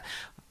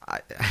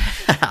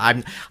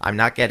 I'm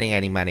not getting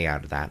any money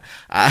out of that.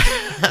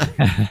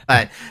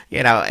 But,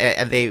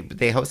 and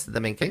they hosted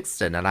them in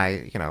Kingston, and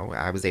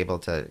I was able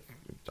to,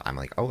 I'm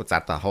like, oh, it's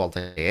at the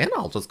Holiday Inn.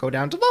 I'll just go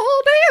down to the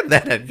Holiday Inn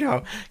then and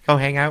go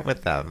hang out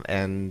with them.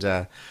 And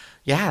those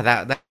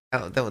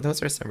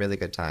are some really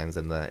good times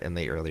in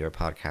the earlier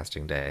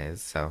podcasting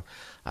days. So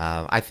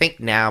I think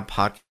now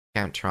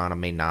PodCamp Toronto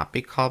may not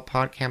be called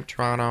PodCamp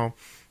Toronto.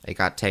 It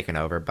got taken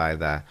over by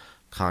the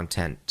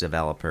content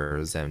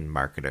developers and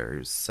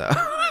marketers. So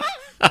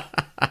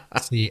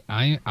see,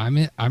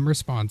 I'm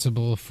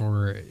responsible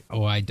for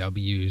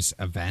OIW's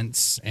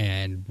events,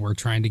 and we're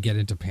trying to get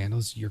into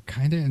panels. You're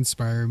kind of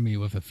inspiring me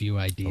with a few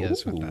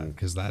ideas with that,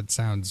 because that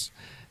sounds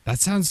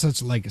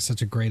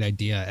such a great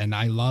idea, and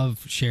I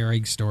love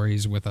sharing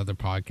stories with other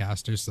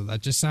podcasters, so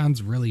that just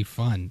sounds really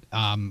fun.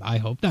 I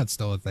hope that's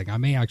still a thing. I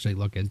may actually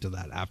look into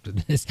that after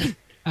this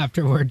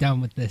after we're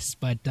done with this.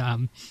 But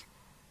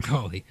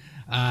holy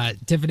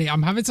Tyffanie,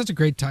 I'm having such a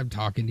great time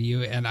talking to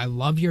you, and I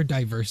love your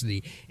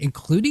diversity,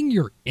 including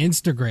your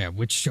Instagram,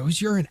 which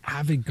shows you're an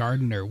avid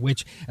gardener,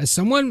 which, as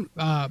someone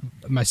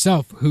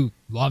myself who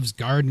loves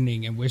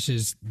gardening and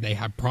wishes they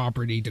had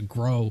property to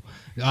grow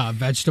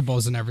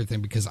vegetables and everything,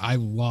 because I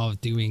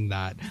love doing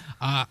that.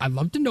 I'd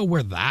love to know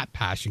where that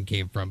passion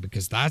came from,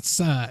 because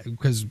that's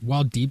because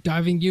while deep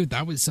diving you,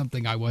 that was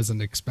something I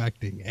wasn't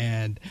expecting,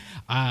 and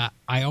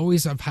I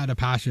always have had a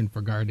passion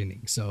for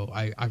gardening, so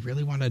I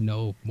really want to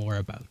know more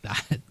about that.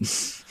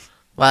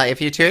 Well,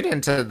 if you tune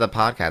into the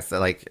podcast,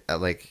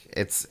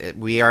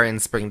 we are in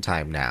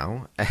springtime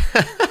now.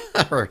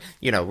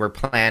 We're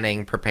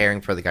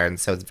preparing for the garden,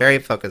 so it's very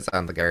focused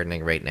on the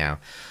gardening right now.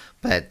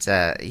 But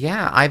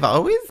I've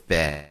always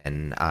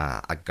been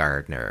a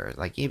gardener,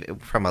 like even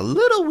from a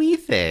little wee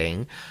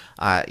thing.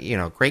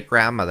 Great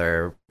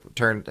grandmother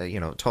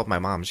told my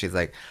mom, she's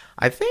like,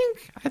 I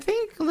think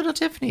little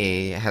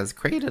Tyffanie has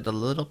created a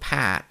little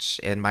patch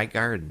in my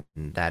garden.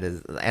 That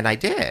is, and I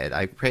did.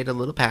 I created a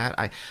little patch.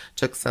 I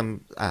took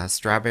some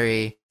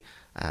strawberry.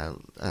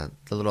 The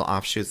little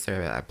offshoots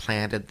there, I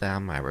planted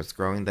them. I was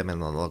growing them in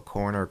the little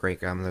corner of great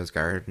grandmother's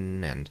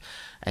garden, and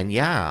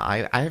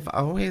I've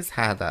always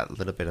had that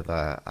little bit of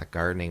a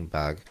gardening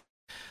bug,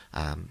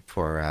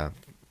 for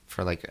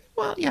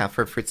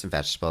fruits and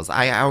vegetables.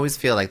 I always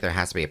feel like there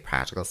has to be a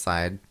practical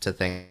side to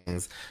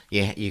things.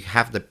 You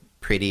have the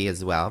pretty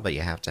as well, but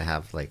you have to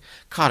have like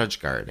cottage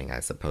gardening,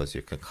 I suppose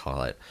you could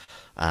call it.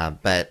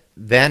 But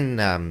then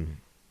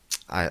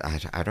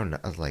I don't know,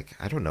 like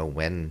I don't know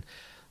when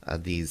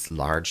these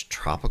large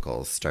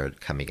tropicals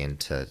started coming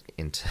into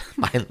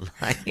my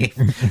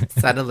life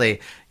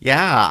suddenly.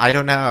 Yeah, I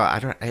don't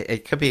know.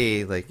 It could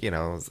be like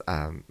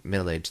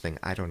middle-aged thing.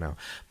 I don't know,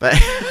 but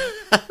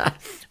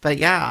but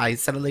yeah, I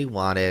suddenly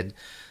wanted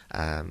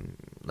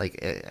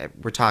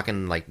we're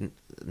talking like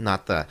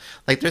not the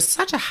like there's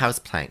such a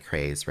houseplant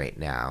craze right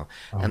now,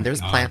 and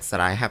there's plants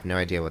that I have no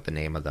idea what the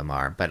name of them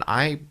are, but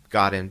I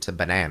got into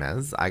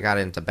bananas. I got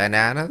into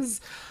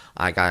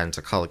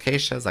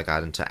colocasias, I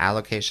got into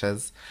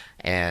alocasias,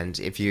 and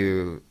if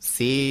you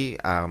see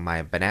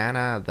my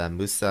banana, the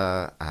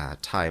Musa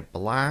Thai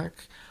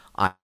Black,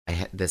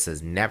 this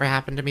has never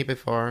happened to me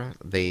before.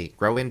 They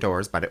grow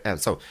indoors, but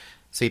so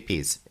sweet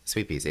peas.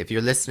 If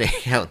you're listening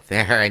out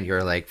there and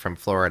you're like from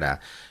Florida,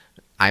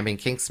 I'm in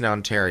Kingston,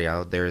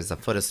 Ontario. There's a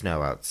foot of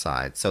snow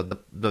outside, so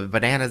the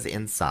banana's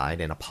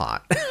inside in a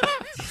pot,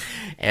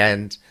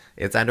 and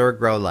it's under a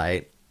grow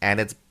light,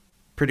 and it's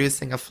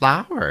producing a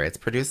flower. It's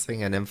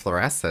producing an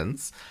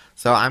inflorescence.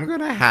 So I'm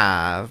going to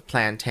have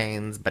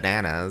plantains,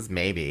 bananas,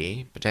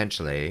 maybe,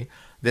 potentially.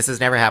 This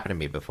has never happened to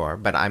me before,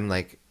 but I'm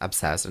like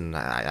obsessed, and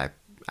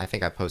I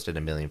think I posted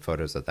a million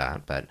photos of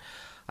that. But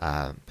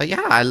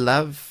yeah, I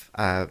love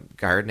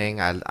gardening.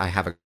 I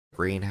have a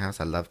greenhouse.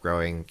 I love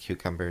growing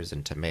cucumbers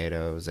and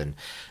tomatoes, and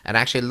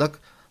actually look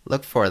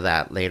for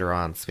that later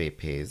on, sweet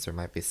peas. There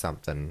might be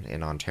something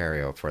in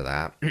Ontario for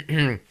that.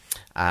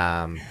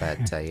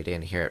 But you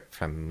didn't hear it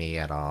from me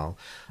at all.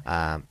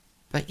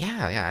 But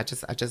yeah,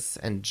 I just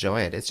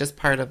enjoy it. It's just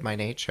part of my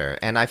nature,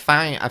 and I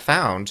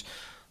found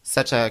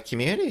such a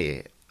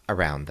community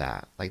around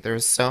that. Like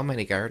there's so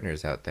many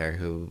gardeners out there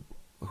who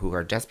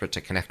are desperate to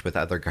connect with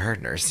other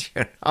gardeners,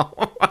 you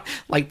know,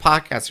 like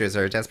podcasters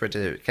are desperate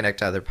to connect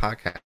to other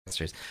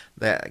podcasters.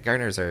 The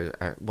gardeners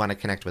want to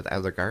connect with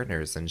other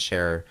gardeners and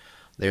share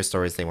their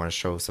stories. They want to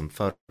show some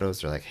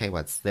photos. They're like, hey,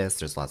 what's this?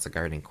 There's lots of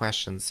gardening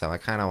questions. So I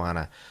kind of want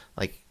to,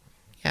 like,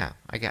 yeah,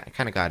 I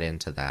kind of got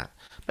into that.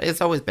 But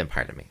it's always been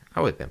part of me.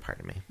 Always been part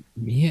of me.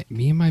 Me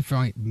and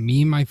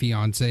my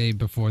fiance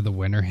before the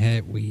winter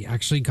hit, we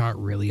actually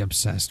got really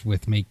obsessed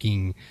with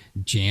making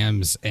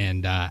jams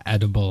and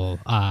edible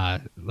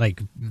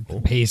like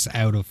paste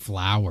out of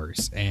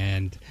flowers,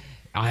 and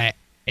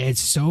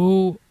it's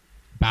so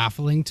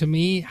baffling to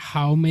me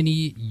how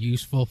many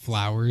useful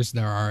flowers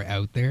there are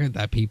out there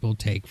that people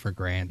take for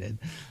granted.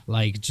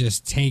 Like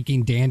just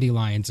taking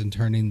dandelions and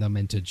turning them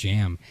into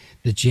jam.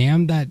 The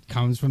jam that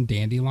comes from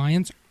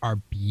dandelions are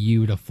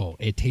beautiful.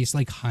 It tastes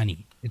like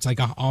honey. It's like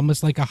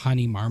almost like a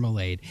honey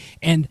marmalade,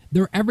 and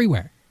they're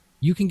everywhere.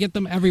 You can get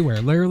them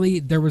everywhere. Literally,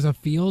 there was a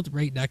field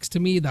right next to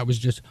me that was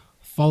just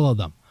full of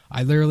them.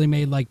 I literally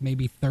made like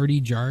maybe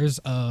 30 jars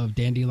of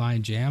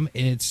dandelion jam.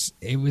 It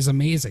was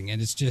amazing, and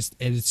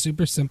it's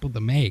super simple to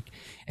make.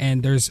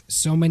 And there's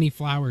so many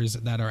flowers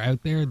that are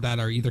out there that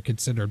are either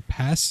considered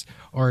pests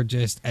or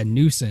just a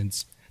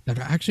nuisance that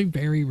are actually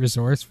very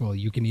resourceful.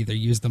 You can either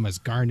use them as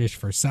garnish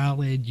for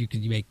salad, you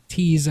can make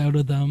teas out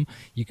of them,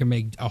 you can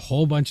make a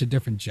whole bunch of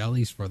different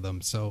jellies for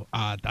them. So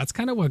that's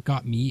kind of what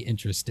got me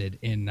interested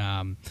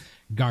in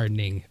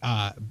gardening,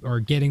 or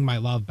getting my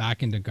love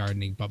back into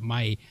gardening. But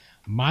my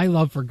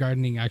love for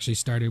gardening actually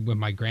started with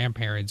my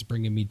grandparents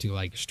bringing me to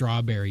like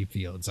strawberry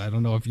fields. I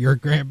don't know if your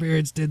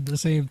grandparents did the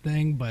same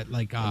thing, but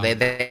like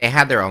They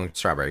had their own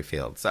strawberry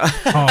field. So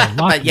oh,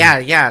 but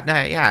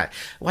yeah.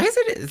 Why is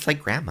it? It's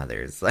like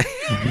grandmothers. Like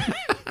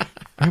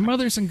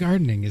grandmothers and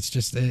gardening. It's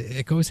just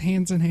it goes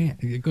hands in hand.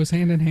 It goes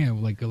hand in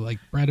hand like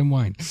bread and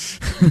wine.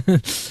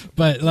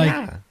 But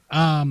like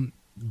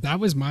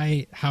that was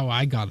how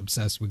I got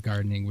obsessed with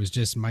gardening, was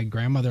just my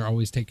grandmother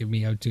always taking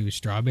me out to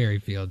strawberry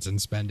fields and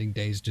spending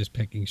days just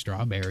picking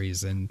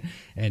strawberries and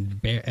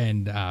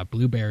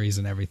blueberries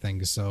and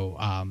everything. So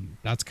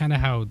that's kind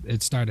of how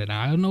it started.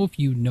 I don't know if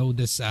you know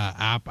this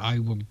app.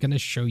 I'm going to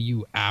show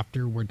you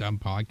after we're done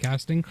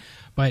podcasting,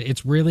 but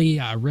it's really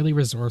a really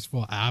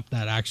resourceful app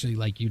that actually,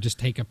 like, you just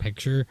take a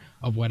picture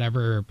of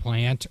whatever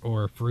plant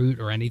or fruit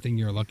or anything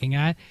you're looking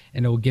at,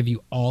 and it will give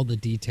you all the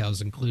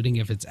details, including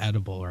if it's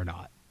edible or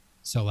not.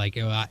 So like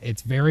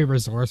it's very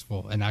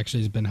resourceful, and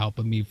actually has been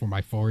helping me for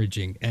my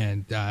foraging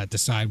and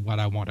decide what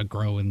I want to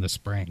grow in the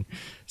spring.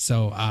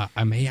 So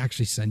I may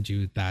actually send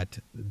you that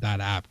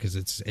app, because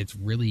it's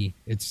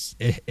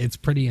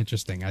pretty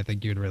interesting. I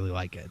think you'd really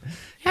like it.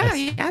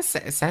 Yes,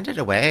 send it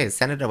away.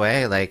 Send it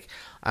away. Like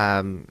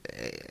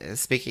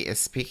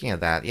speaking of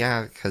that,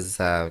 yeah, because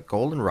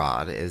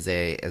goldenrod is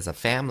a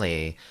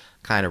family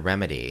kind of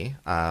remedy.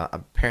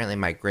 Apparently,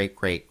 my great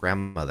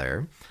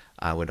grandmother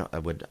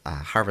would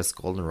harvest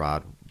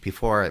goldenrod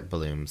before it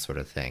bloomed, sort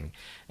of thing,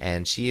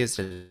 and she used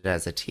it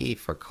as a tea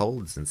for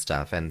colds and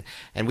stuff. And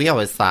we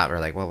always thought, we're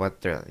like, well,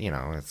 what the,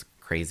 it's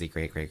crazy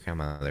great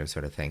grandmother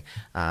sort of thing.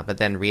 But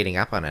then reading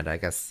up on it, I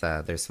guess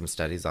there's some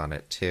studies on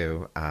it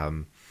too.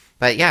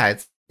 But yeah,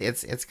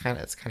 it's kind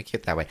of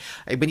cute that way.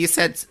 When you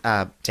said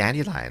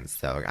dandelions,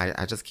 though,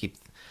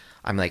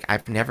 I'm like,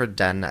 I've never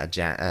done a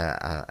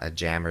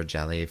jam or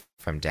jelly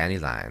from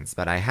dandelions,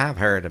 but I have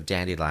heard of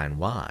dandelion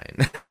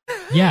wine.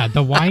 Yeah,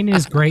 the wine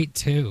is great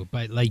too,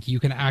 but like you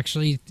can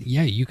actually,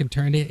 you can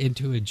turn it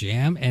into a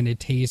jam, and it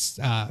tastes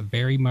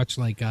very much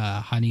like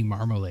honey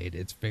marmalade.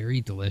 It's very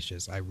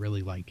delicious. I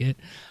really like it.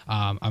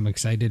 I'm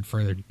excited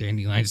for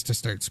dandelions to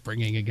start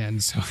springing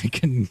again, so I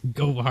can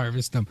go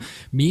harvest them.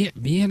 Me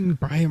and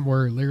Brian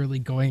were literally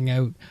going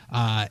out.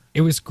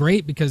 It was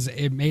great because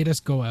it made us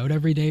go out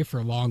every day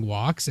for long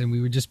walks, and we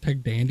would just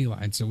pick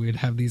dandelions. So we would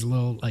have these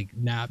little like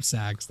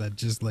knapsacks that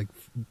just like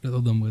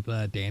fill them with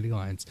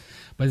dandelions.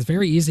 But it's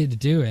very easy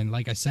to do, and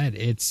like I said,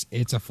 it's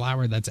a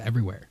flower that's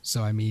everywhere.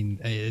 So I mean,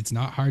 it's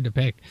not hard to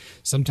pick.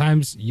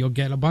 Sometimes you'll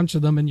get a bunch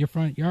of them in your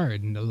front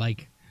yard, and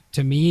like,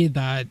 to me,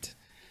 that's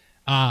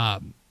a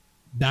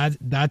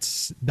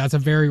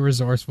very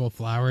resourceful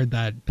flower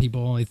that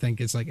people only think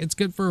is like, it's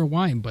good for a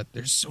wine, but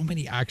there's so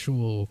many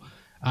actual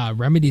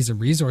remedies and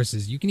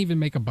resources. You can even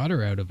make a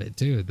butter out of it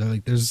too.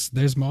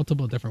 There's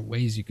multiple different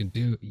ways you can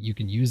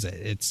use it.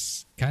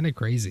 It's kind of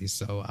crazy.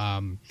 So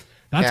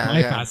that's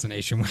my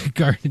fascination with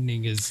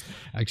gardening, is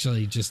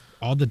actually just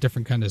all the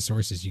different kind of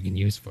sources you can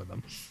use for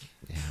them.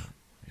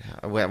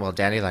 Yeah. Well,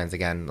 dandelions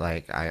again.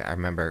 Like I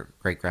remember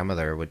great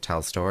grandmother would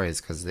tell stories,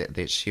 because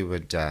she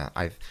would.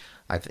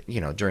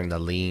 during the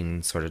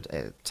lean sort of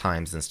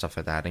times and stuff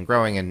like that. And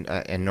growing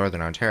in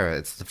Northern Ontario,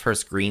 it's the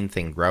first green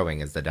thing growing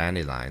is the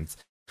dandelions.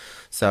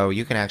 So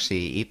you can actually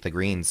eat the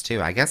greens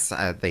too. I guess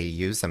they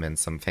use them in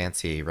some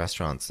fancy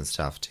restaurants and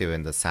stuff too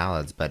in the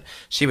salads, but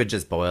she would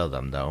just boil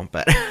them though.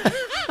 But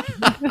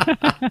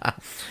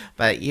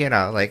but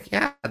like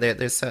yeah,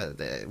 there's a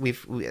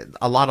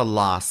lot of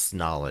lost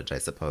knowledge, I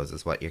suppose,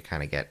 is what you're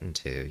kind of getting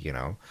to,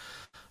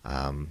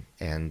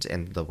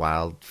 and the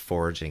wild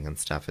foraging and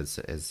stuff is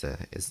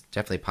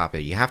definitely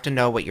popular. You have to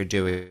know what you're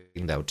doing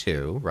though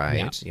too,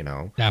 right?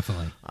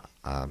 Definitely.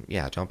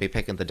 Yeah, don't be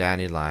picking the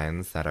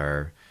dandelions that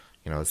are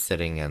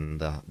sitting in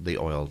the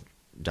oil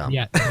dump.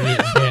 Yeah,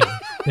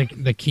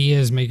 the key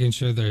is making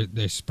sure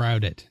they're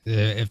sprouted.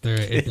 If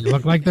they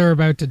look like they're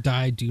about to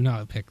die, do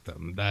not pick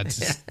them.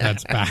 That's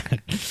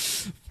bad.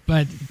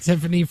 But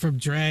Tyffanie, from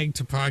drag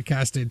to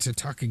podcasting to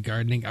talking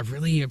gardening, I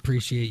really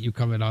appreciate you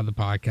coming on the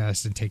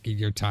podcast and taking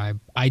your time.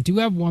 I do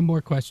have one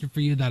more question for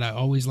you that I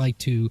always like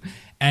to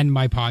end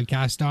my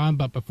podcast on.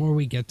 But before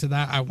we get to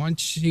that, I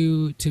want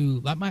you to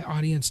let my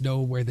audience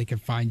know where they can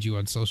find you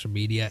on social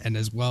media. And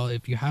as well,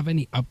 if you have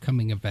any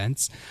upcoming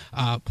events,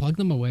 plug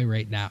them away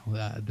right now.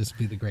 This would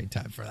be the great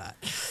time for that.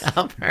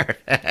 Oh,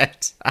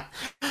 perfect.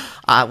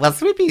 Well,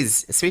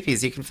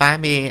 Sweepies, you can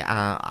find me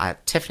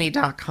at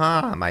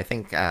Tyffanie.com. I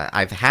think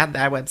I've had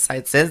that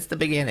website since the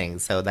beginning.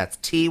 So that's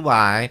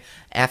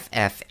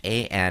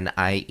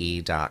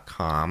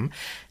TYFFANIE.com.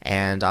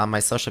 And on my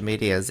social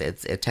medias,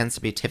 it tends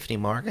to be Tyffanie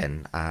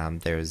Morgan.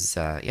 There's,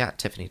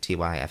 Tyffanie,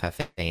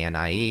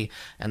 TYFFANIE,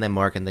 and then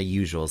Morgan, the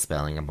usual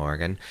spelling of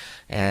Morgan.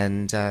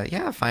 And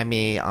find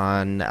me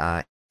on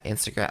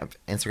Instagram,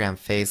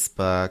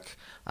 Facebook.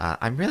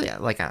 I'm really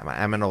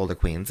I'm an older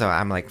queen, so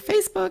I'm like,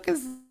 Facebook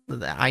is.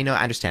 I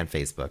understand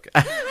Facebook.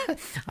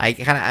 I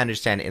kind of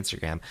understand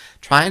Instagram.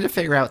 Trying to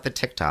figure out the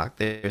TikTok.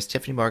 There's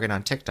Tyffanie Morgan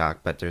on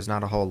TikTok, but there's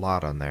not a whole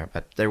lot on there.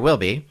 But there will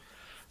be.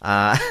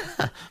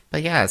 But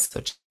yeah,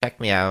 so check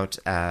me out.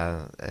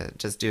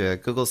 Just do a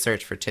Google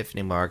search for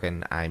Tyffanie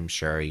Morgan. I'm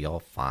sure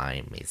you'll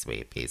find me,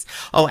 Sweepies.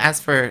 Oh, as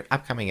for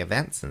upcoming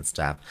events and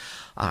stuff,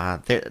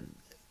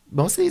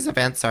 most of these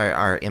events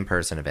are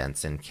in-person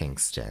events in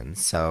Kingston.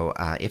 So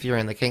if you're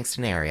in the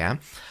Kingston area,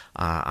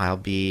 I'll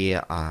be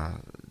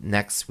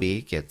next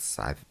week. Is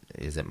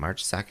it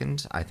March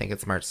 2nd? I think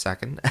it's March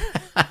 2nd.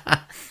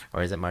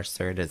 Or is it March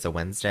 3rd? It's a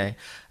Wednesday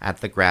at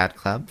the Grad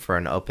Club for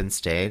an open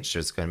stage.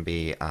 There's going to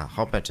be a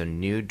whole bunch of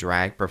new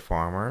drag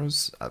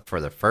performers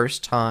for the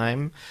first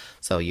time.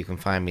 So you can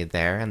find me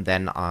there. And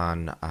then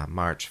on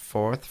March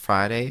 4th,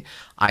 Friday,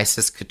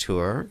 Isis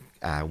Couture,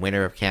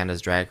 winner of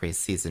Canada's Drag Race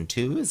Season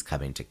 2, is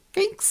coming to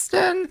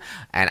Kingston.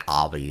 And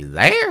I'll be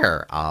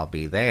there.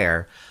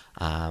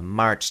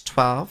 March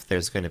 12th,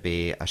 there's going to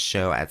be a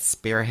show at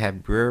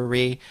Spearhead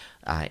Brewery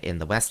in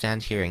the West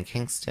End here in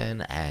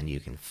Kingston, and you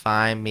can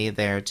find me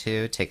there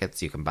too.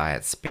 Tickets you can buy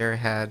at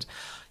Spearhead.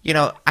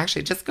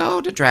 Actually, just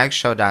go to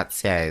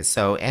dragshow.ca.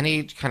 So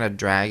any kind of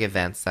drag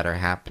events that are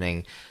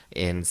happening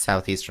in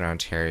southeastern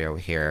Ontario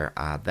here,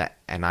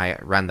 and I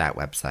run that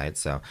website,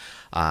 so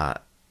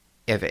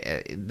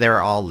they're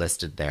all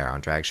listed there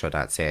on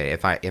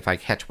dragshow.ca. If I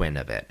catch wind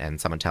of it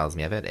and someone tells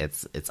me of it,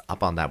 it's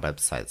up on that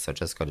website. So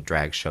just go to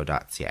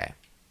dragshow.ca.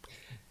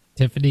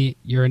 Tyffanie,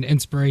 you're an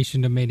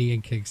inspiration to many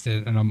in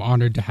Kingston, and I'm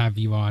honored to have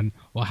you on.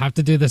 We'll have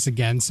to do this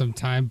again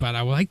sometime, but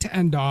I would like to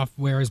end off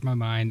Where Is My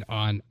Mind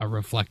on a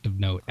reflective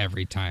note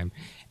every time.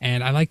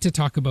 And I like to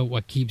talk about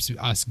what keeps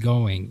us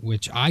going,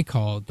 which I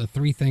call the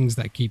 3 things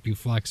that keep you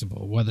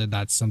flexible, whether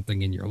that's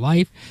something in your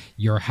life,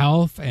 your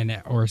health,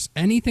 or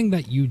anything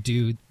that you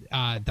do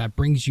that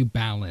brings you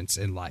balance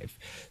in life.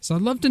 So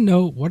I'd love to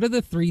know, what are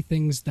the 3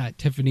 things that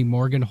Tyffanie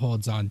Morgan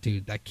holds on to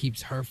that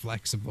keeps her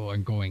flexible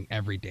and going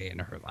every day in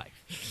her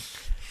life?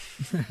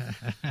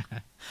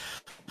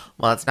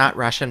 Well, it's not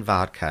Russian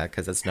vodka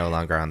because it's no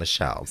longer on the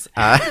shelves.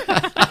 What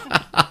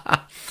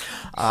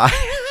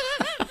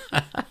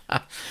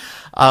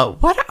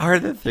are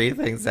the 3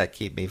 things that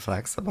keep me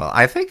flexible?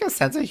 I think a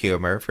sense of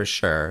humor for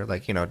sure.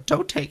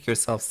 Don't take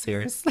yourself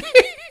seriously.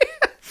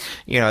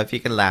 If you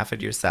can laugh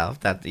at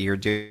yourself, that you're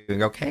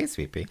doing okay,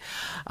 Sweepy.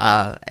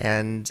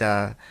 And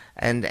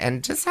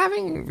just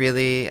having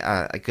really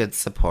a good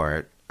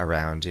support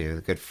around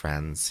you, good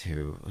friends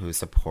who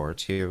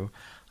support you,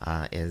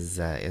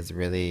 is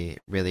really,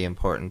 really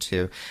important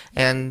too.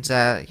 And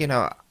I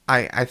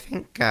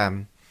think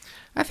I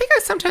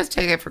sometimes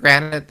take it for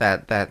granted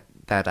that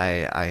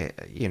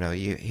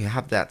you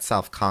have that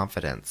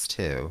self-confidence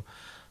too,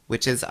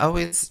 which is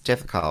always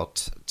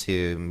difficult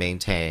to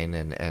maintain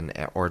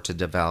and or to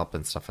develop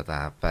and stuff like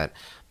that.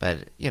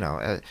 But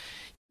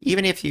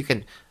even if you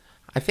can,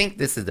 I think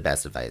this is the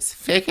best advice: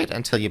 fake it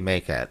until you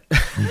make it.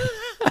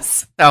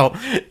 So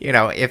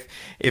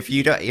if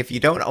you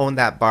don't own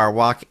that bar,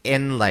 walk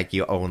in like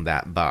you own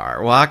that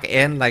bar. Walk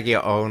in like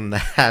you own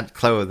that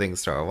clothing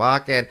store.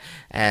 Walk in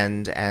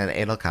and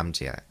it'll come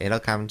to you.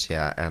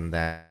 And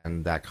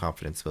then that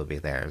confidence will be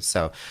there.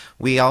 So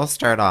we all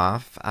start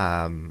off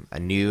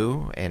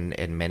anew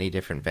in many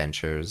different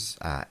ventures.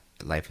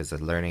 Life is a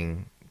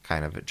learning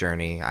kind of a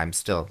journey. I'm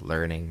still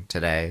learning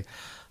today.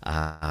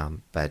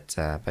 But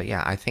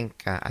yeah, I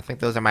think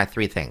those are my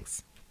three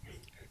things.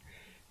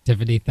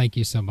 Tyffanie, thank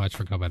you so much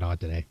for coming on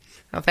today.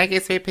 Oh, thank you,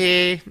 Sweet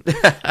Pea.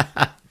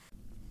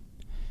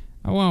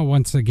 I want to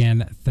once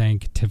again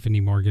thank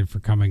Tyffanie Morgan for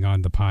coming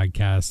on the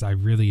podcast. I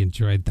really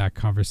enjoyed that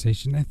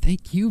conversation, and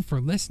thank you for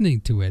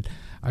listening to it.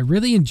 I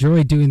really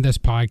enjoy doing this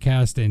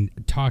podcast and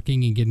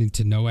talking and getting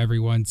to know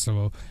everyone,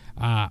 so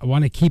I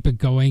want to keep it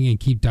going and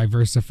keep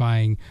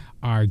diversifying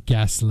our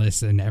guest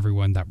list and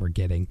everyone that we're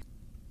getting.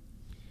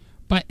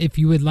 But if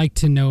you would like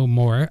to know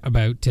more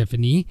about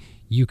Tyffanie,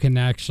 you can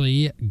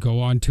actually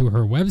go on to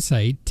her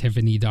website,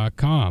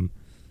 Tyffanie.com.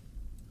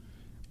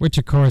 Which,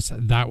 of course,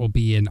 that will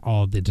be in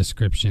all the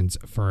descriptions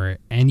for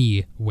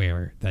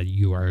anywhere that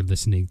you are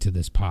listening to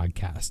this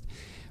podcast.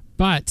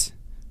 But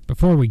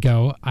before we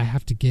go, I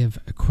have to give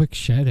a quick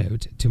shout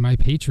out to my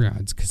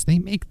Patreons because they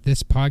make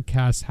this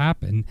podcast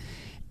happen,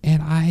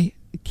 and I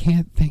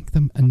can't thank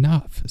them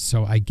enough.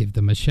 So I give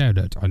them a shout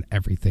out on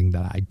everything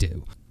that I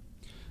do.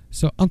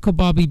 So Uncle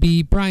Bobby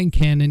B, Brian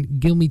Cannon,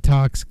 Gilmy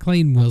Talks,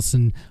 Clayton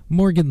Wilson,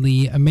 Morgan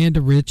Lee, Amanda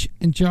Rich,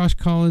 and Josh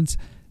Collins,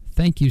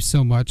 thank you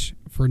so much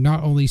for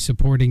not only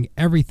supporting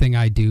everything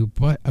I do,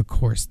 but of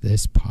course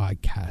this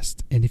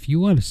podcast. And if you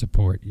want to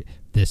support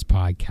this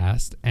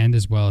podcast and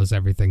as well as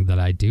everything that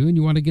I do, and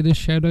you want to get a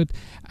shout out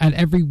at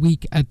every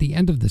week at the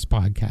end of this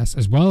podcast,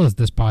 as well as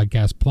this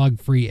podcast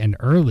plug free and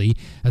early,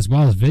 as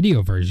well as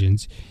video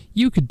versions,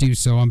 you could do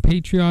so on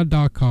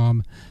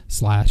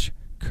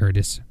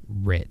patreon.com/Curtis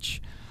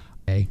Rich.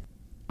 Okay.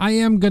 I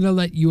am going to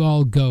let you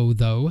all go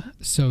though.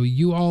 So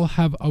you all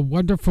have a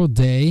wonderful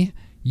day.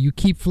 You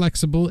keep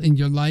flexible in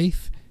your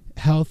life,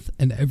 health,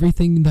 and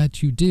everything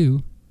that you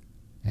do.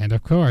 And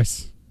of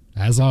course,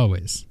 as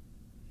always,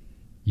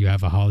 you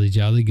have a holly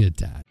jolly good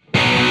time.